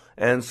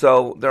 And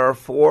so there are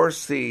 4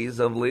 C's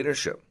of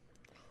leadership.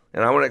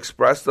 And I want to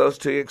express those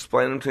to you,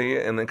 explain them to you,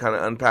 and then kind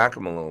of unpack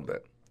them a little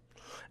bit.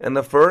 And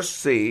the first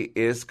C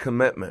is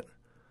commitment.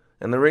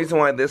 And the reason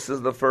why this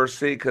is the first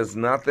C, because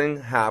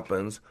nothing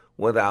happens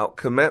without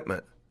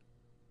commitment.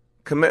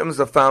 Commitment is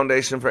the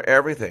foundation for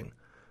everything.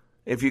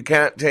 If you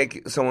can't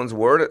take someone's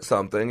word at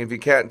something, if you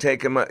can't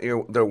take them at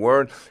their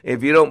word,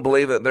 if you don't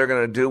believe that they're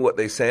going to do what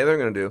they say they're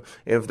going to do,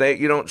 if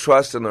you don't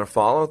trust in their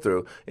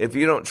follow-through, if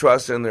you don't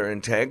trust in their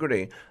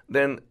integrity,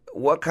 then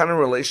what kind of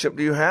relationship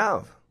do you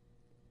have?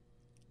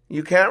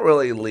 You can't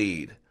really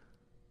lead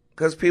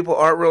because people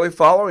aren't really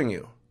following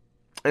you.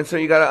 And so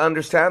you got to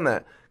understand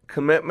that.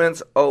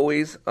 Commitment's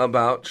always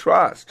about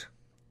trust.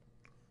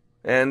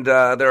 And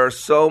there are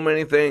so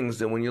many things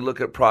that when you look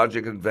at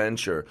Project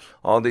Adventure,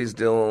 all these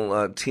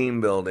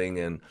team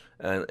building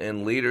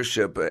and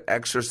leadership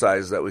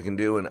exercises that we can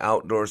do in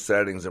outdoor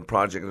settings and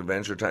Project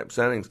Adventure type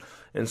settings,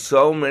 and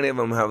so many of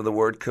them have the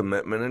word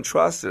commitment and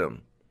trust in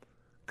them.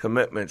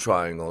 Commitment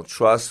triangle,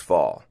 trust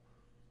fall,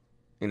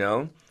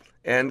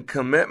 And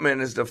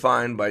commitment is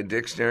defined by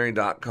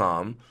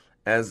dictionary.com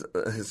as,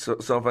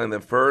 so funny,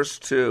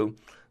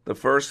 the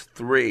first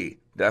 3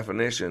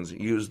 definitions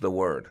use the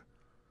word.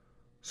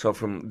 So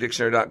from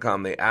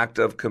dictionary.com, the act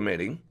of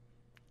committing.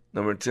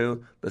 Number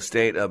 2, the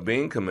state of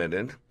being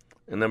committed.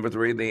 And number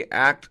 3, the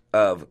act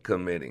of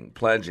committing,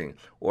 pledging,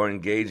 or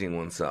engaging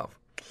oneself.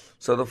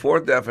 So the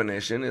 4th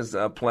definition is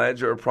a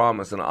pledge or a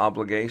promise, an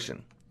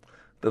obligation.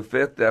 The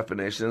 5th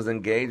definition is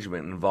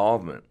engagement,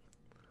 involvement.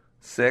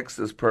 6th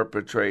is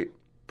perpetration,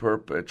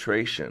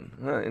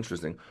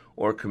 interesting,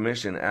 or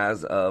commission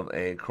as of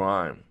a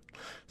crime.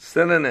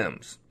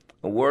 Synonyms.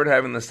 A word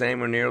having the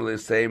same or nearly the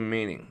same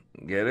meaning.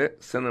 Get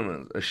it?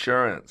 Synonyms.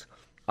 Assurance,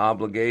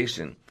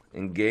 obligation,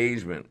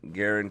 engagement,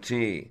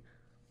 guarantee,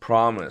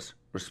 promise,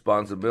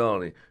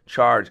 responsibility,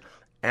 charge.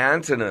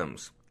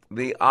 Antonyms.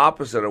 The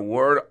opposite. A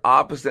word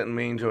opposite in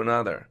meaning to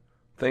another.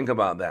 Think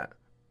about that.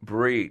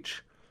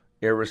 Breach,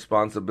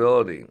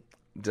 irresponsibility,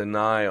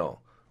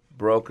 denial,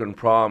 broken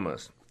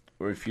promise,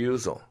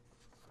 refusal.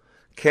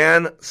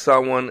 Can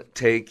someone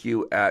take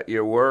you at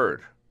your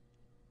word?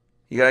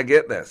 You got to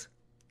get this.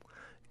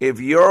 If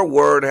your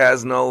word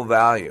has no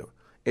value,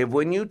 if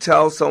when you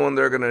tell someone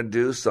they're going to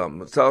do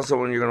something, tell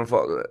someone you're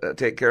going to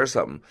take care of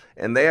something,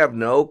 and they have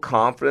no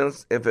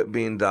confidence if it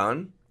being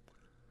done,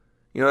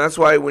 that's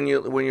why when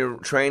you're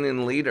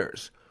training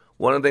leaders,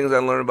 one of the things I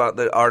learned about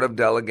the art of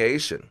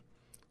delegation,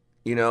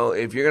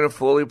 if you're going to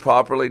fully,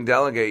 properly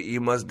delegate,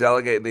 you must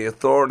delegate the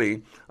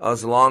authority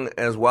as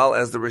well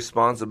as the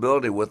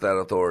responsibility with that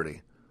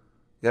authority.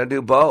 You got to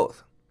do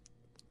both.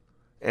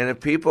 And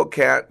if people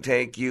can't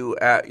take you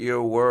at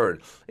your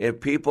word, if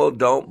people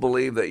don't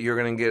believe that you're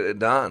going to get it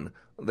done,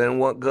 then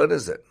what good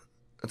is it?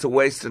 It's a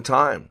waste of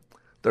time.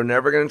 They're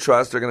never going to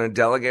trust. They're going to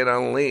delegate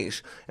on a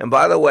leash. And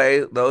by the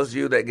way, those of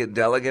you that get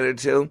delegated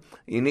to,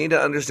 you need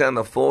to understand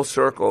the full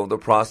circle of the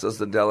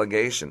process of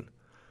delegation.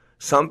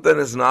 Something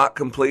is not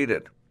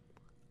completed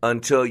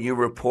until you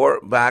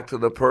report back to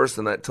the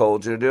person that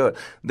told you to do it.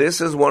 This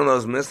is one of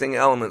those missing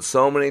elements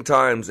so many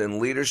times in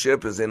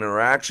leadership, is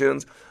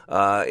interactions,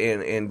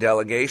 in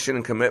delegation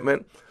and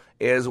commitment,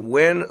 is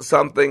when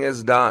something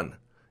is done.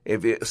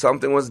 If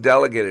something was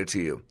delegated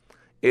to you,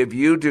 if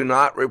you do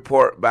not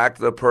report back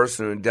to the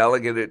person who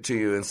delegated it to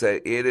you and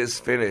say, it is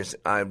finished,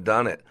 I've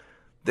done it,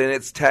 then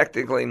it's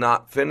technically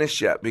not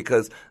finished yet,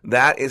 because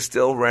that is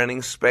still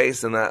renting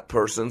space in that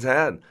person's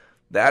head.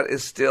 That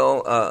is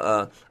still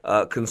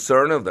a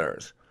concern of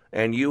theirs,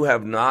 and you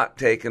have not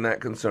taken that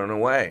concern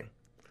away.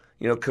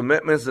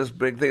 Commitment is this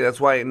big thing.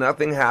 That's why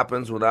nothing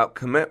happens without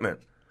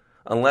commitment.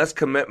 Unless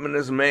commitment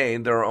is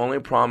made, there are only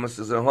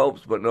promises and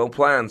hopes, but no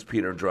plans,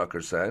 Peter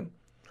Drucker said.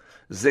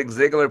 Zig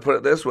Ziglar put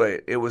it this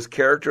way: it was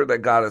character that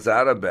got us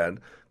out of bed,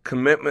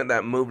 commitment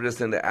that moved us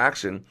into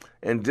action,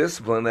 and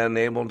discipline that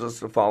enabled us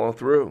to follow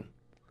through.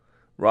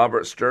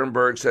 Robert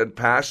Sternberg said,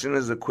 passion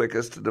is the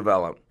quickest to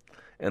develop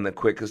and the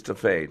quickest to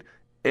fade.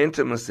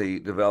 Intimacy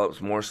develops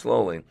more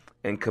slowly,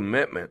 and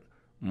commitment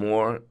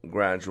more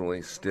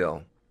gradually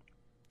still.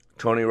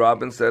 Tony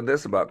Robbins said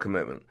this about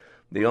commitment: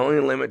 the only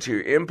limit to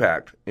your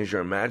impact is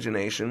your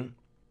imagination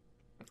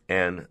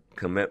and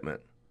commitment.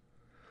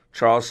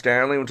 Charles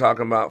Stanley, when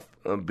talking about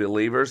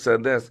believers,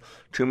 said this: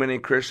 too many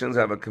Christians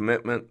have a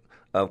commitment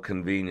of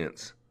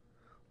convenience.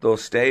 They'll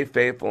stay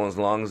faithful as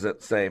long as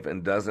it's safe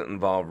and doesn't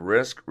involve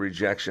risk,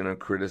 rejection, or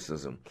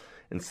criticism.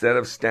 Instead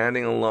of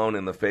standing alone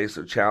in the face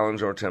of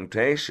challenge or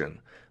temptation,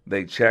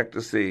 they check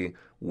to see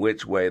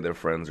which way their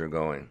friends are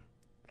going.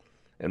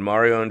 And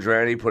Mario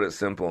Andretti put it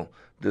simple: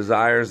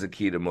 desire is the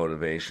key to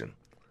motivation.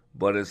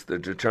 but it's the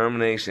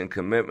determination,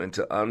 commitment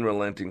to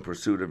unrelenting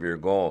pursuit of your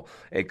goal,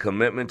 a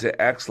commitment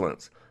to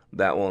excellence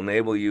that will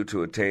enable you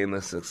to attain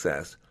the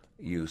success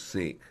you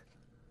seek.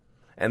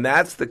 And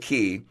that's the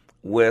key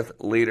with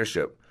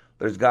leadership.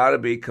 There's got to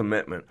be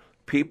commitment.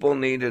 People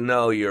need to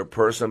know you're a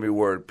person of your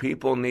word.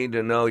 People need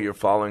to know you're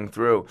following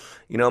through.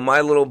 You know,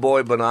 my little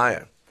boy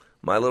Benaiah,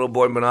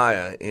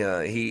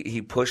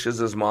 he pushes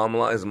his mom a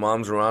lot. His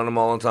mom's around him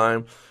all the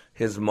time.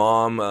 His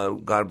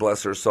mom, God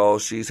bless her soul,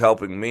 she's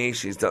helping me.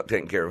 She's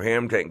taking care of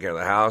him, taking care of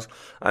the house.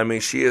 I mean,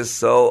 she is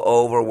so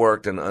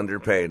overworked and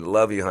underpaid.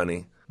 Love you,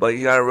 honey. But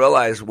you got to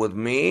realize, with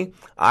me,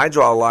 I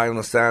draw a line in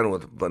the sand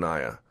with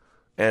Benaiah.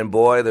 And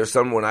boy,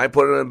 when I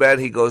put him in bed,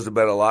 he goes to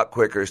bed a lot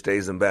quicker,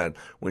 stays in bed.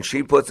 When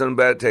she puts him in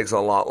bed, it takes a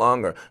lot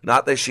longer.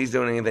 Not that she's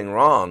doing anything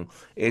wrong.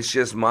 It's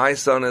just my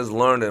son has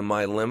learned in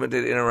my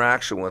limited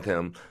interaction with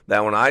him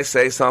that when I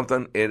say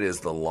something, it is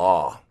the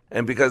law.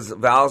 And because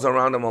Val's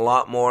around him a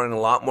lot more and a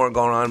lot more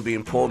going on,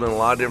 being pulled in a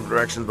lot of different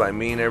directions by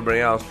me and everybody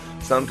else,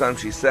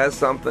 sometimes she says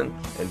something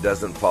and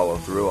doesn't follow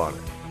through on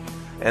it.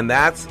 And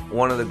that's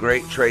one of the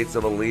great traits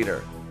of a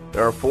leader.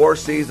 There are 4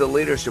 C's of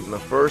leadership, and the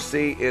first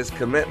C is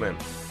commitment.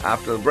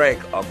 After the break,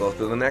 I'll go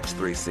through the next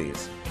 3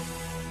 C's.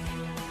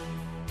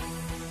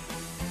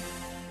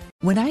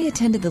 When I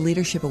attended the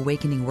Leadership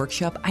Awakening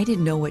workshop, I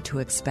didn't know what to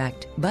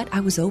expect, but I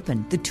was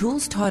open. The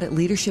tools taught at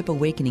Leadership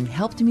Awakening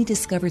helped me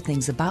discover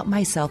things about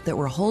myself that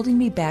were holding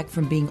me back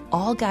from being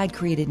all God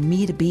created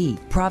me to be.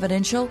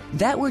 Providential?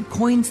 That word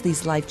coins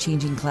these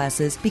life-changing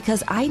classes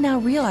because I now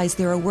realize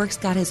there are works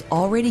God has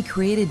already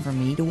created for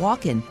me to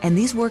walk in, and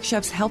these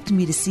workshops helped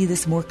me to see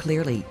this more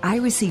clearly. I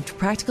received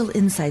practical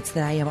insights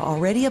that I am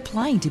already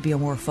applying to be a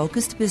more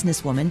focused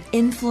businesswoman,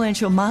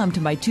 influential mom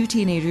to my 2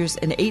 teenagers,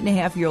 an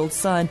 8.5-year-old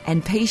son,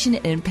 and patient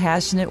and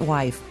passionate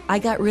wife. I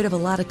got rid of a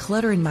lot of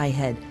clutter in my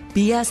head.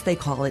 BS, they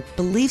call it,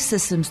 belief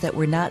systems that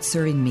were not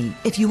serving me.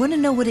 If you want to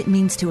know what it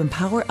means to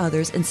empower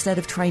others instead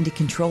of trying to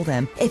control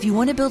them, if you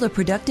want to build a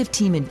productive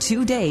team in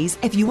 2 days,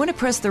 if you want to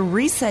press the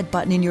reset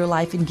button in your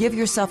life and give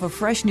yourself a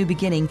fresh new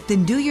beginning,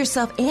 then do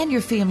yourself and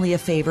your family a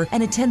favor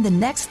and attend the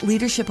next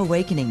Leadership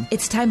Awakening.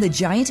 It's time the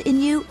giant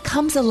in you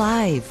comes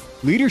alive.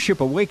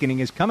 Leadership Awakening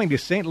is coming to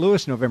St.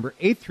 Louis November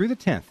 8th through the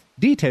 10th.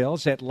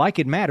 Details at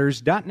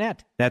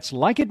likeitmatters.net. That's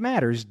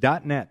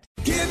likeitmatters.net.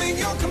 Giving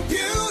your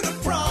computer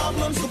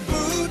problems the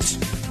boot.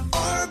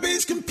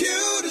 Arby's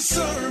Computer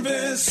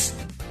Service.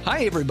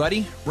 Hi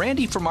everybody,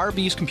 Randy from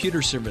RB's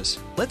Computer Service.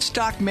 Let's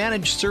talk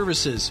managed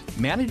services.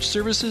 Managed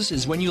services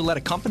is when you let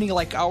a company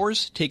like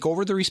ours take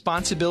over the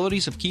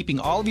responsibilities of keeping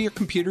all of your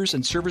computers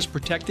and servers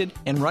protected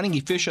and running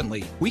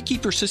efficiently. We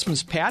keep your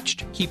systems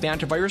patched, keep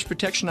antivirus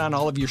protection on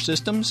all of your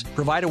systems,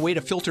 provide a way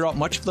to filter out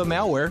much of the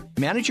malware,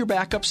 manage your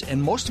backups,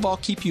 and most of all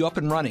keep you up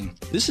and running.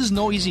 This is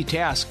no easy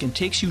task and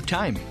takes you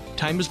time.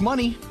 Time is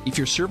money. If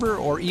your server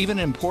or even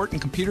an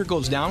important computer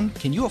goes down,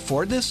 can you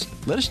afford this?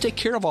 Let us take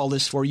care of all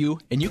this for you,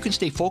 and you can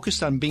stay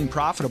focused on being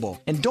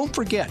profitable. And don't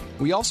forget,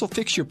 we also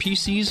fix your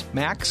PCs,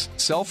 Macs,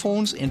 cell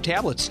phones, and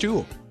tablets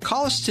too.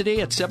 Call us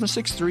today at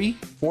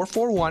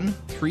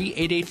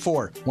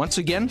 763-441-3884. Once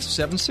again,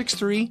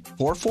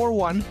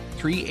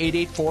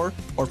 763-441-3884,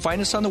 or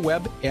find us on the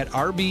web at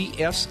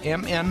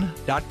rbsmn.com.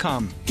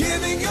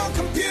 Giving your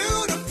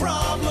computer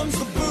problems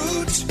the boot.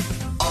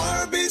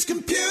 Arby's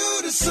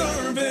Computer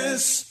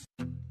Service.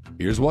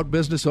 Here's what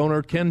business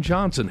owner Ken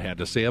Johnson had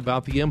to say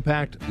about the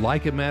impact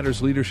Like It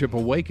Matters Leadership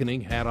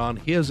Awakening had on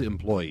his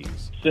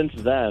employees. Since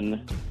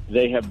then,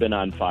 they have been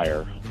on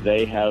fire.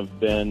 They have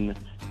been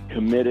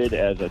committed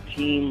as a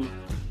team,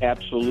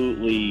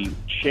 absolutely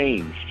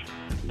changed.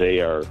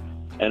 They are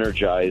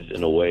energized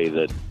in a way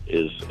that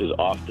is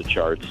off the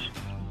charts,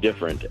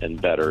 different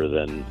and better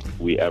than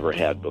we ever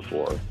had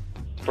before.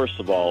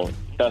 First of all,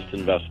 best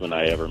investment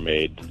I ever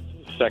made.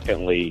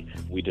 Secondly,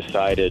 we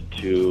decided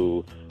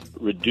to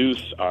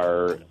reduce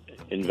our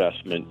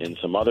investment in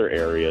some other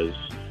areas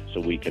so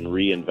we can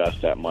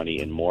reinvest that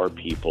money in more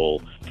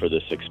people for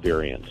this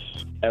experience.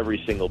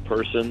 Every single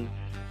person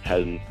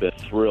has been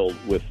thrilled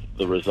with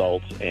the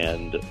results,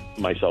 and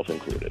myself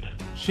included.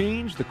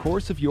 Change the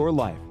course of your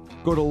life.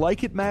 Go to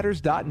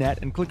likeitmatters.net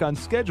and click on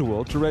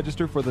Schedule to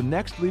register for the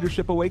next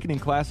Leadership Awakening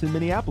class in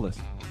Minneapolis,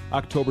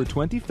 October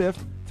 25th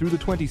through the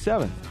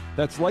 27th.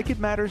 That's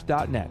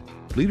likeitmatters.net.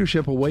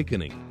 Leadership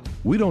Awakening.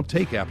 We don't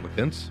take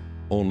applicants,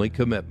 only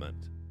commitment.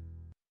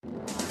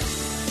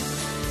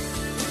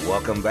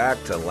 Welcome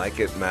back to Like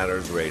It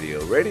Matters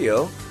Radio.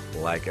 Radio,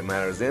 like it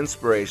matters,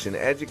 inspiration,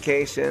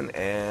 education,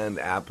 and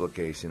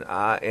application.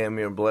 I am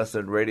your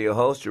blessed radio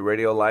host, your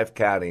radio life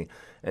caddy.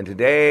 And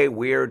today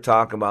we're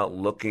talking about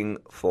looking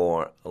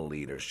for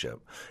leadership.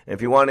 And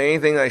if you want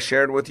anything I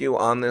shared with you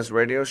on this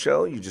radio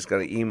show, you just got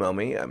to email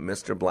me at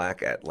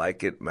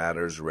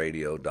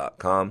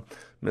mrblack@likeitmattersradio.com.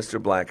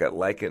 Mr. Black at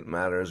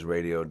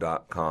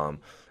likeitmattersradio.com.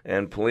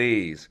 And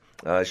please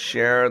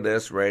share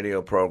this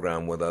radio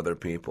program with other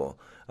people.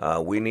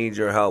 We need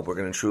your help. We're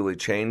going to truly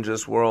change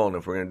this world.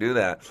 If we're going to do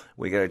that,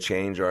 we got to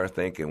change our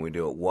thinking. We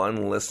do it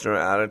one listener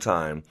at a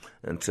time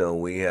until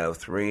we have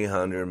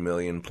 300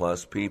 million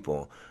plus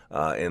people,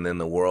 and then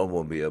the world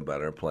will be a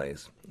better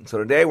place. So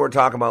today we're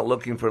talking about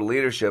looking for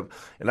leadership,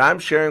 and I'm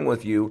sharing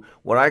with you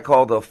what I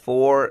call the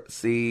 4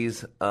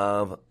 C's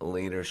of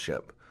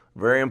leadership.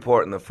 Very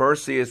important. The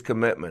first C is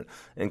commitment,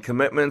 and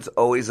commitment's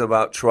always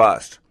about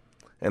trust.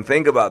 And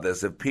think about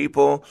this. If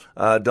people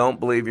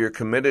don't believe you're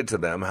committed to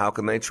them, how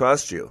can they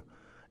trust you?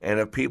 And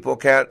if people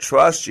can't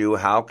trust you,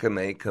 how can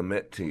they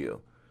commit to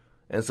you?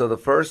 And so the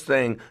first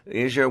thing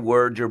is your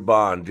word, your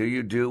bond. Do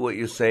you do what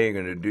you say you're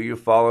going to do? Do you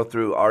follow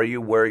through? Are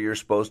you where you're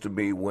supposed to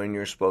be when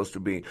you're supposed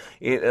to be?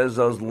 It is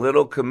those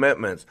little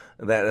commitments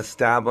that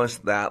establish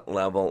that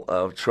level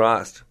of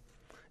trust.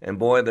 And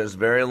boy, there's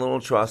very little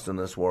trust in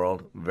this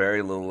world.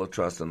 Very little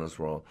trust in this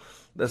world.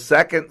 The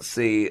second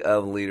C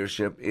of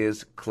leadership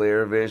is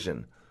clear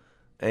vision.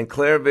 And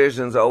clear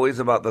vision is always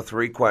about the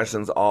 3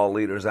 questions all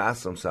leaders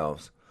ask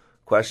themselves.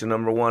 Question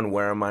number 1,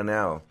 where am I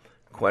now?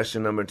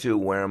 Question number 2,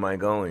 where am I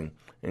going?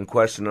 And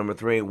question number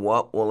 3,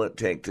 what will it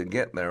take to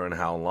get there and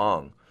how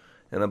long?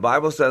 And the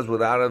Bible says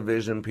without a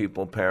vision,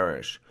 people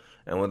perish.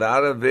 And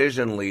without a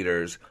vision,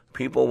 leaders,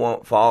 people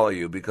won't follow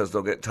you because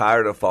they'll get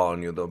tired of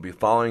following you. They'll be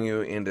following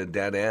you into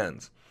dead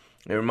ends.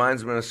 It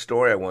reminds me of a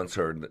story I once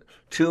heard.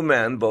 2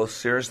 men, both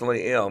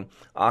seriously ill,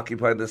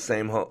 occupied the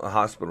same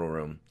hospital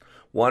room.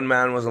 One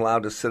man was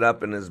allowed to sit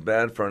up in his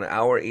bed for an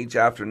hour each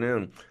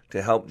afternoon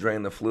to help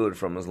drain the fluid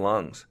from his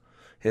lungs.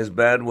 His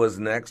bed was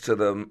next to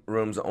the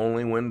room's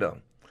only window.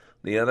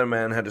 The other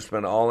man had to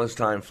spend all his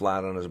time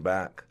flat on his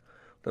back.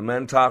 The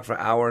men talked for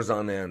hours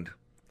on end.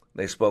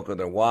 They spoke of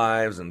their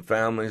wives and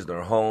families,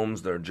 their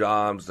homes, their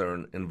jobs,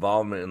 their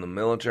involvement in the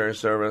military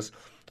service,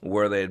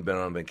 where they had been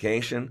on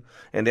vacation.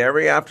 And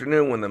every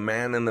afternoon when the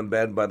man in the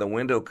bed by the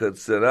window could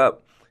sit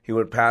up, he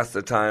would pass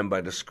the time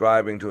by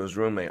describing to his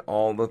roommate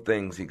all the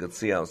things he could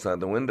see outside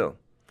the window.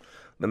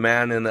 The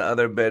man in the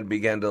other bed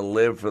began to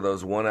live for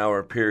those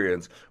 1-hour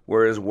periods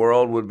where his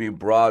world would be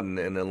broadened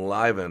and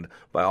enlivened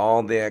by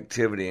all the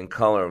activity and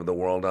color of the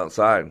world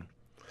outside.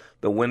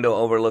 The window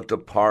overlooked a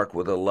park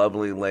with a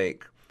lovely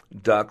lake.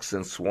 Ducks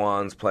and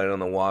swans played on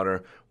the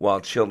water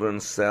while children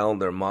sailed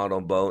their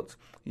model boats.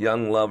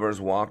 Young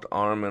lovers walked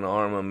arm in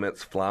arm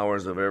amidst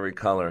flowers of every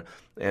color,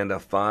 and a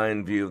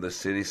fine view of the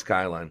city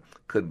skyline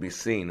could be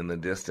seen in the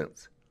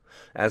distance.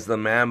 As the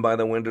man by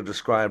the window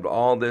described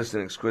all this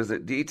in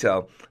exquisite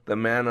detail, the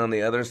man on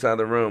the other side of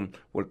the room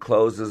would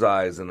close his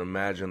eyes and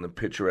imagine the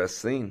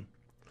picturesque scene.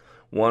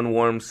 One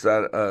warm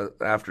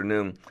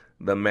afternoon,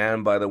 the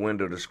man by the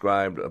window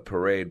described a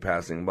parade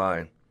passing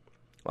by.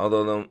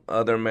 Although the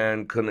other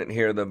man couldn't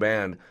hear the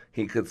band,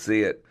 he could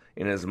see it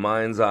in his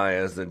mind's eye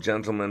as the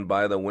gentleman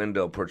by the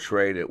window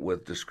portrayed it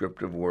with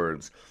descriptive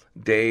words.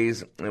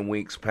 Days and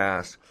weeks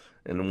passed,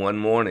 and one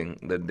morning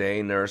the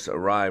day nurse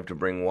arrived to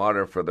bring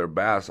water for their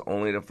baths,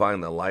 only to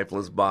find the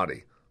lifeless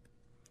body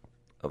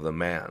of the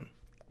man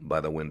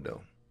by the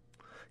window.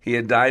 He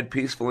had died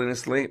peacefully in his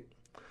sleep.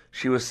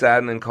 She was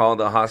saddened and called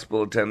the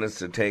hospital attendants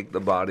to take the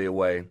body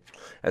away.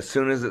 As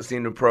soon as it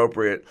seemed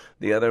appropriate,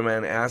 the other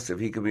man asked if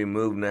he could be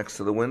moved next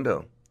to the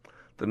window.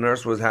 The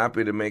nurse was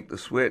happy to make the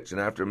switch, and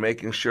after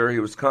making sure he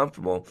was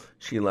comfortable,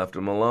 she left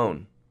him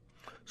alone.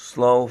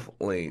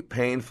 Slowly,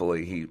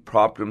 painfully, he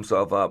propped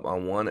himself up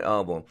on one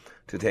elbow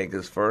to take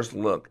his first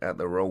look at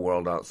the real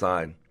world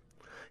outside.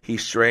 He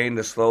strained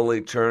to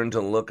slowly turn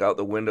to look out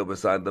the window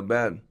beside the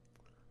bed.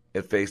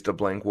 It faced a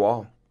blank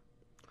wall.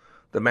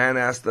 The man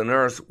asked the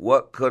nurse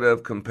what could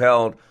have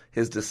compelled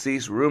his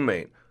deceased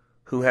roommate,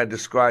 who had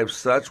described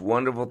such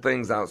wonderful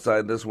things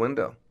outside this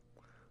window.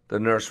 The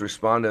nurse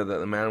responded that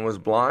the man was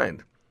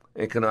blind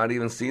and could not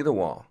even see the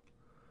wall.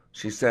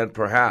 She said,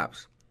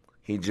 perhaps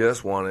he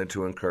just wanted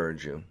to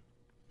encourage you.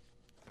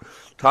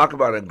 Talk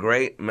about a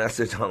great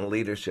message on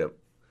leadership.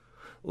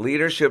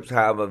 Leaderships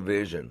have a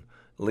vision.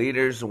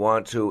 Leaders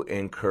want to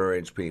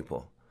encourage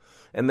people.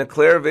 And the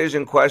clear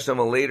vision question of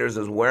a leader is,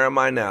 where am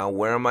I now?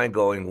 Where am I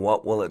going?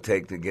 What will it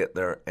take to get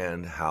there,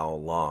 and how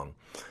long?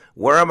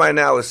 Where am I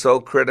now is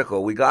so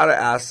critical. We got to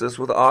ask this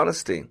with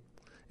honesty.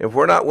 If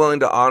we're not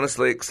willing to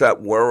honestly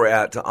accept where we're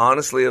at, to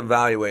honestly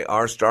evaluate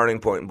our starting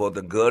point, both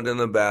the good and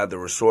the bad, the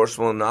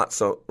resourceful and not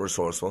so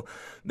resourceful,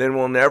 then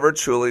we'll never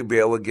truly be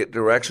able to get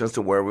directions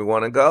to where we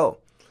want to go.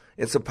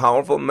 It's a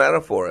powerful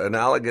metaphor,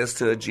 analogous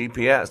to a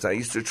GPS. I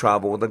used to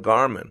travel with a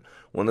Garmin,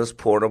 one of those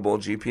portable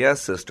GPS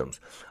systems.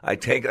 I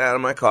take it out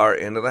of my car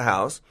into the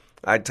house.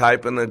 I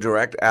type in the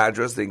direct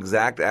address, the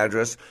exact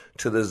address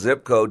to the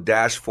zip code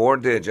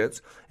 -4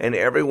 digits, and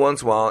every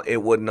once in a while it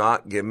would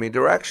not give me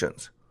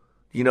directions.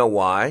 You know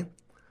why?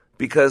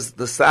 Because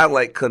the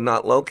satellite could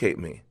not locate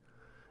me.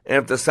 And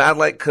if the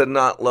satellite could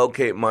not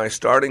locate my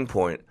starting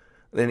point,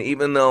 then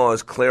even though I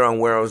was clear on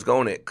where I was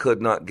going, it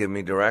could not give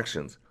me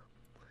directions.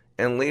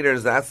 And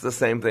leaders, that's the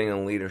same thing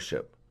in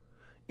leadership.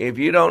 If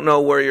you don't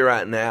know where you're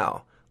at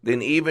now,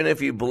 then even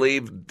if you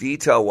believe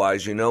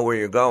detail-wise you know where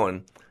you're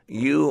going,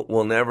 you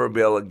will never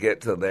be able to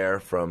get to there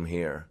from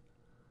here.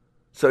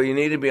 So you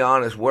need to be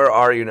honest. Where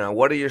are you now?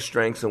 What are your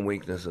strengths and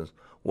weaknesses?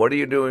 What are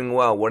you doing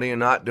well? What are you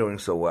not doing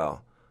so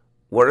well?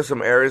 What are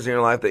some areas in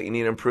your life that you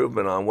need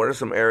improvement on? What are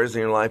some areas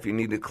in your life you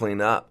need to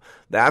clean up?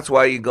 That's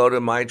why you go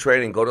to my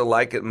training. Go to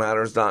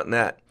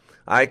likeitmatters.net.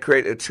 I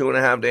create a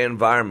 2.5-day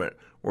environment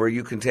where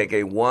you can take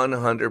a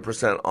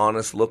 100%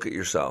 honest look at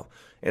yourself.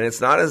 And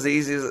it's not as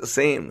easy as it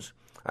seems.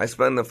 I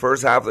spend the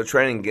first half of the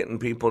training getting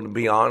people to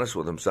be honest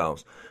with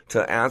themselves,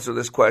 to answer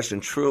this question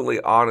truly,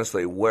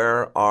 honestly,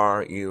 where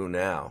are you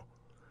now?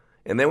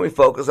 And then we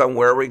focus on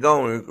where are we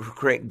going. We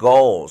create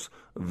goals,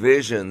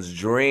 visions,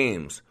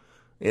 dreams.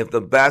 If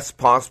the best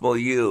possible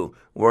you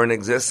were in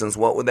existence,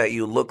 what would that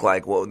you look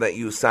like? What would that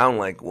you sound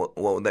like? What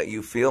would that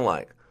you feel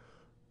like?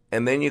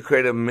 And then you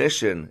create a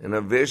mission and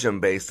a vision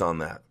based on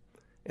that.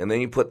 And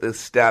then you put the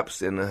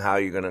steps in how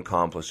you're going to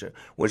accomplish it.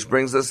 Which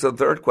brings us to the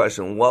third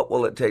question. What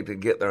will it take to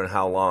get there and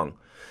how long?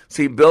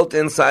 See, built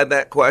inside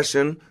that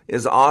question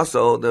is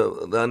also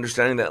the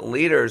understanding that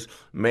leaders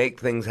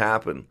make things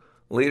happen.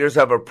 Leaders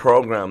have a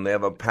program, they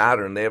have a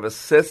pattern, they have a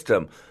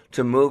system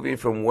to move you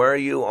from where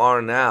you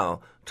are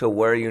now to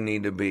where you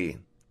need to be.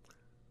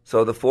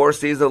 So the 4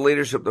 C's of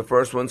leadership, the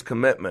first one's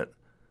commitment.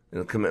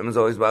 And commitment is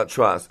always about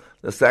trust.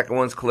 The second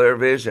one's clear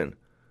vision.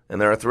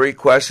 And there are 3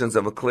 questions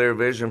of a clear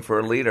vision for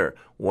a leader.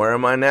 Where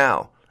am I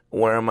now?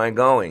 Where am I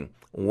going?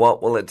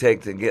 What will it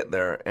take to get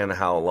there and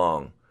how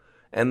long?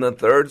 And the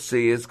third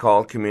C is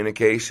called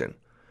communication.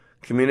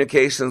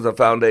 Communication is the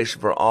foundation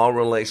for all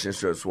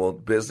relationships,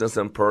 both business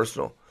and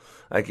personal.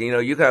 Like,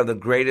 you can have the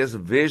greatest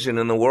vision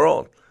in the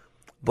world,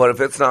 but if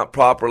it's not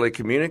properly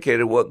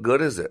communicated, what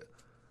good is it?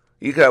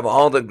 You can have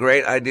all the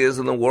great ideas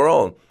in the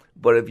world,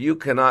 but if you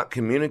cannot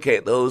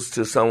communicate those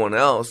to someone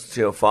else,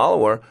 to a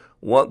follower,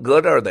 what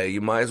good are they?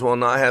 You might as well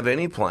not have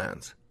any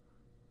plans.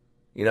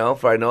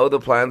 For I know the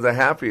plans I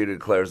have for you,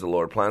 declares the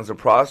Lord. Plans to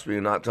prosper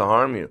you, not to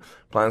harm you.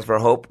 Plans for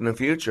hope in the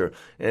future.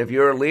 And if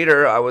you're a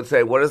leader, I would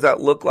say, what does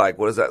that look like?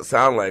 What does that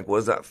sound like? What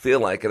does that feel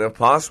like? And if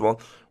possible,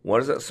 what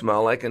does it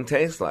smell like and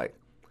taste like?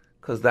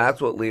 Because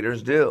that's what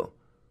leaders do.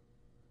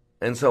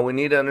 And so we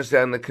need to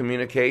understand the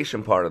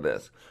communication part of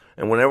this.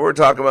 And whenever we're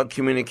talking about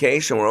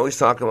communication, we're always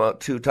talking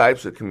about 2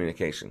 types of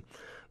communication.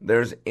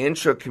 There's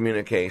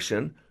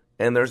intra-communication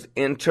and there's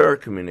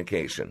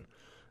inter-communication.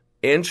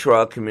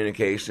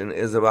 Intra-communication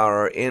is about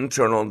our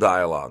internal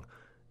dialogue,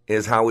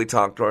 is how we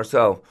talk to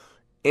ourselves.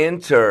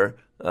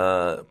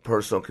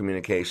 Interpersonal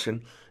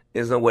communication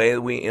is the way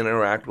that we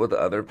interact with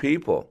other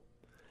people.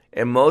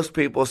 And most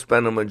people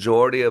spend a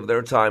majority of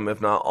their time, if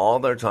not all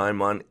their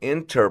time, on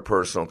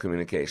interpersonal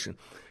communication.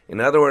 In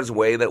other words, the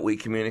way that we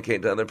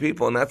communicate to other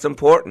people. And that's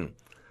important.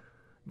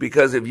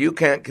 Because if you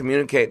can't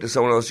communicate to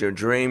someone else your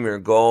dream, your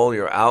goal,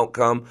 your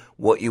outcome,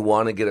 what you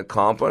want to get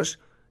accomplished,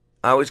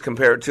 I always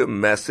compare it to a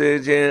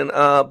message in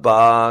a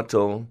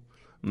bottle.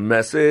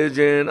 Message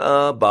in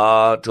a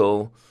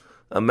bottle.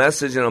 A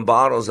message in a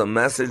bottle is a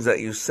message that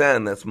you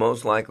send that's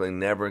most likely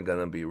never going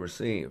to be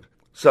received.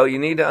 So you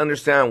need to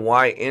understand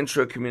why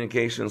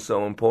intra-communication is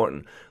so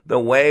important. The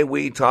way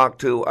we talk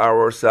to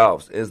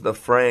ourselves is the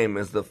frame,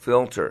 is the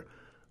filter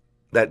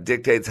that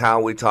dictates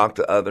how we talk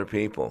to other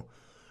people.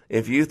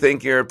 If you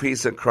think you're a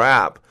piece of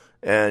crap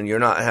and you're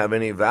not have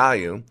any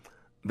value,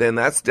 then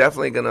that's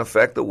definitely going to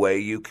affect the way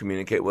you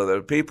communicate with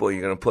other people.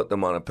 You're going to put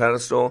them on a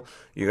pedestal.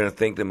 You're going to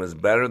think them as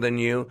better than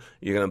you.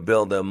 You're going to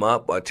build them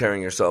up by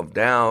tearing yourself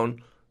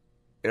down.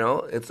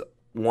 It's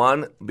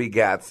one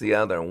begats the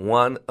other.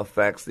 One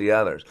affects the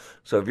others.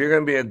 So if you're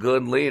going to be a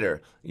good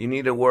leader, you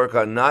need to work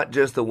on not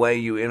just the way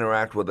you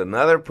interact with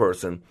another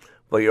person,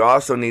 but you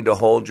also need to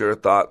hold your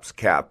thoughts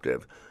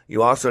captive.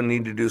 You also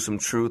need to do some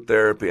truth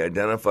therapy,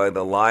 identify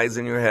the lies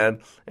in your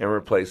head, and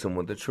replace them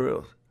with the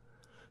truth.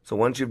 So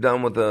once you've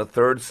done with the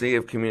 3rd C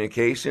of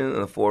communication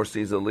and the 4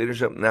 C's of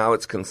leadership, now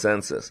it's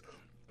consensus.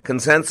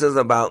 Consensus is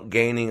about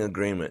gaining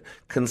agreement.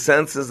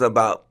 Consensus is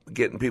about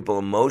getting people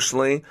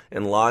emotionally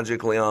and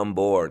logically on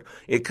board.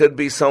 It could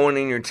be someone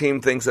in your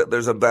team thinks that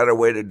there's a better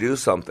way to do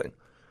something.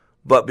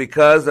 But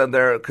because of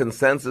their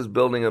consensus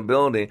building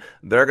ability,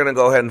 they're going to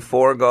go ahead and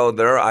forego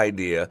their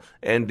idea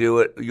and do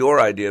it your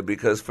idea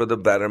because for the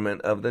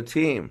betterment of the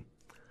team.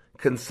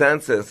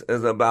 Consensus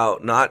is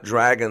about not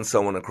dragging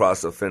someone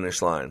across the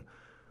finish line,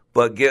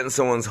 but getting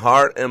someone's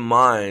heart and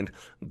mind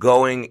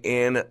going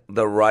in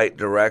the right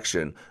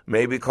direction,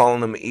 maybe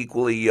calling them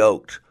equally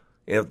yoked.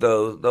 If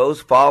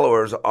those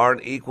followers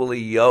aren't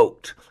equally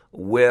yoked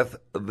with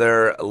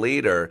their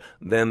leader,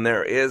 then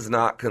there is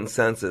not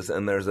consensus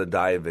and there's a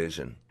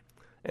division.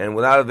 And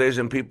without a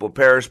vision, people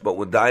perish, but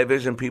with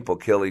division, people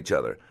kill each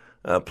other.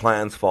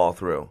 Plans fall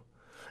through.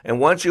 And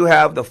once you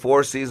have the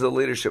 4 C's of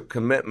leadership,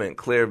 commitment,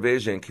 clear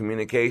vision,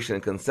 communication,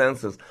 and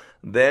consensus,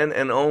 then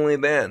and only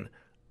then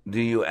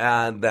do you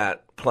add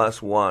that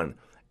 +1,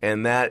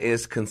 and that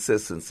is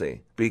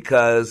consistency.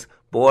 Because,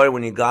 boy,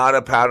 when you got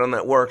a pattern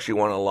that works, you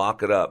want to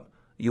lock it up.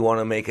 You want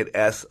to make it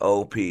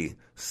SOP,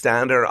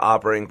 Standard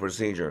Operating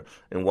Procedure.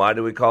 And why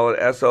do we call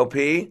it SOP?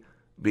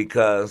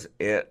 Because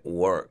it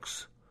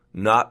works.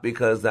 not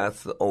because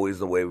that's always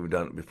the way we've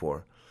done it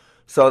before.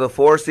 So the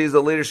 4 C's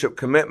of leadership: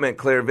 commitment,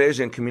 clear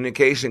vision,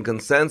 communication,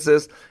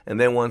 consensus, and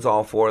then once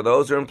all 4 of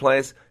those are in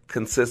place,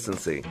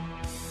 consistency.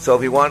 So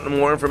if you want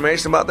more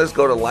information about this,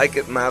 go to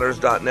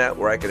likeitmatters.net,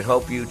 where I can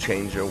help you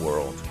change your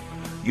world.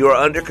 You are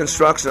under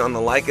construction on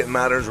the Like It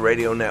Matters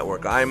Radio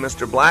Network. I am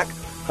Mr. Black,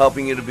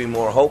 helping you to be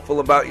more hopeful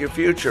about your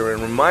future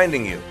and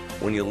reminding you,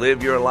 when you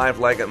live your life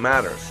like it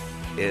matters,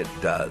 it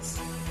does.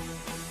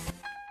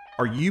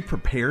 Are you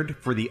prepared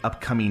for the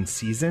upcoming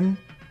season?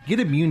 Get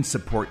immune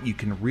support you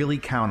can really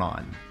count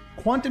on.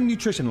 Quantum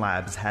Nutrition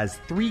Labs has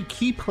 3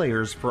 key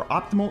players for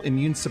optimal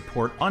immune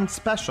support on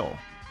special.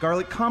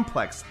 Garlic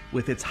Complex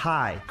with its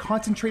high,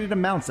 concentrated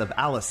amounts of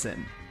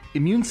allicin.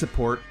 Immune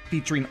support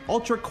featuring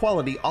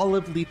ultra-quality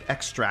olive leaf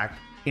extract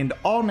and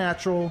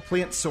all-natural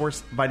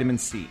plant-sourced vitamin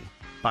C.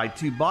 Buy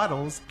 2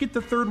 bottles, get the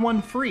 3rd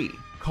one free.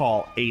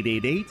 Call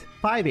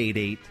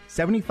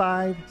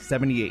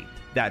 888-588-7578.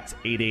 That's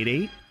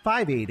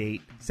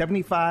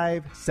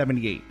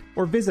 888-588-7578.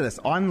 Or visit us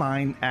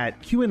online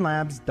at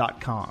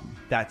qnlabs.com.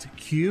 That's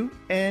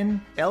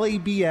qnlabs.com.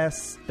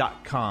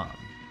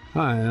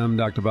 Hi, I'm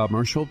Dr. Bob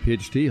Marshall,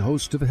 PhD,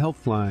 host of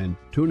Healthline.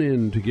 Tune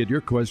in to get your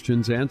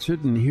questions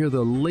answered and hear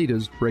the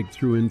latest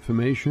breakthrough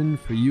information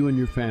for you and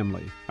your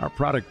family. Our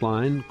product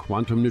line,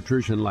 Quantum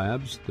Nutrition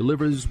Labs,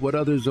 delivers what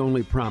others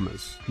only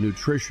promise: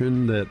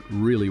 nutrition that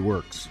really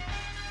works.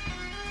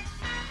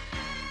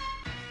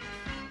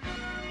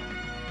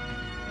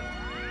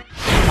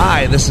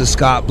 Hi, this is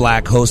Scott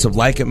Black, host of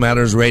Like It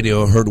Matters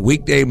Radio, heard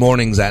weekday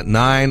mornings at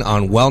 9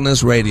 on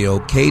Wellness Radio,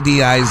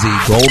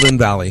 KDIZ, Golden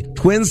Valley,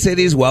 Twin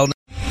Cities Wellness.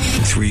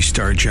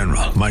 3-star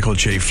General Michael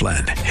J.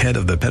 Flynn, head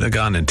of the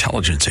Pentagon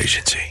Intelligence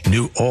Agency,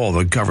 knew all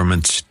the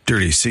government's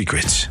dirty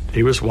secrets.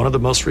 He was one of the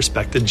most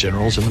respected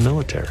generals in the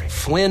military.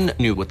 Flynn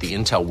knew what the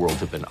intel world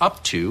had been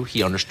up to.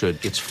 He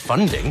understood its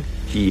funding.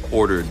 He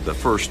ordered the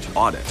first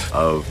audit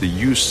of the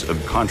use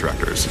of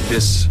contractors.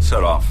 This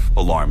set off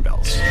alarm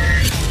bells.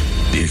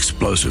 The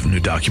explosive new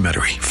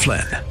documentary,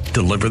 Flynn,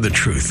 Deliver the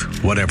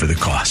Truth, Whatever the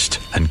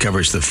Cost,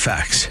 uncovers the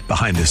facts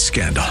behind this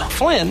scandal.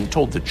 Flynn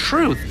told the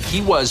truth.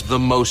 He was the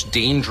most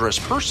dangerous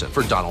person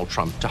for Donald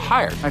Trump to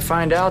hire. I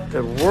find out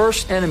the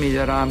worst enemy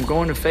that I'm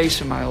going to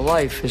face in my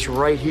life is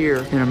right here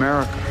in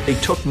America. They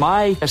took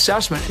my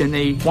assessment and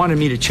they wanted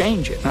me to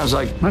change it. And I was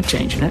like, I'm not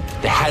changing it.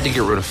 They had to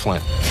get rid of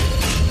Flynn.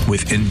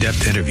 With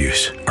in-depth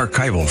interviews,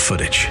 archival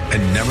footage,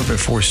 and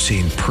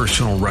never-before-seen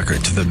personal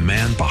records of the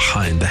man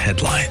behind the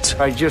headlines.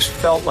 I just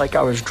felt like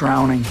I was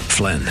drowning.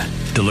 Flynn,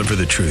 Deliver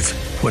the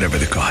Truth, Whatever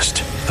the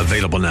Cost.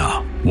 Available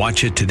now.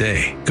 Watch it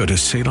today. Go to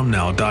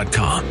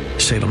salemnow.com.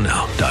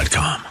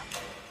 salemnow.com.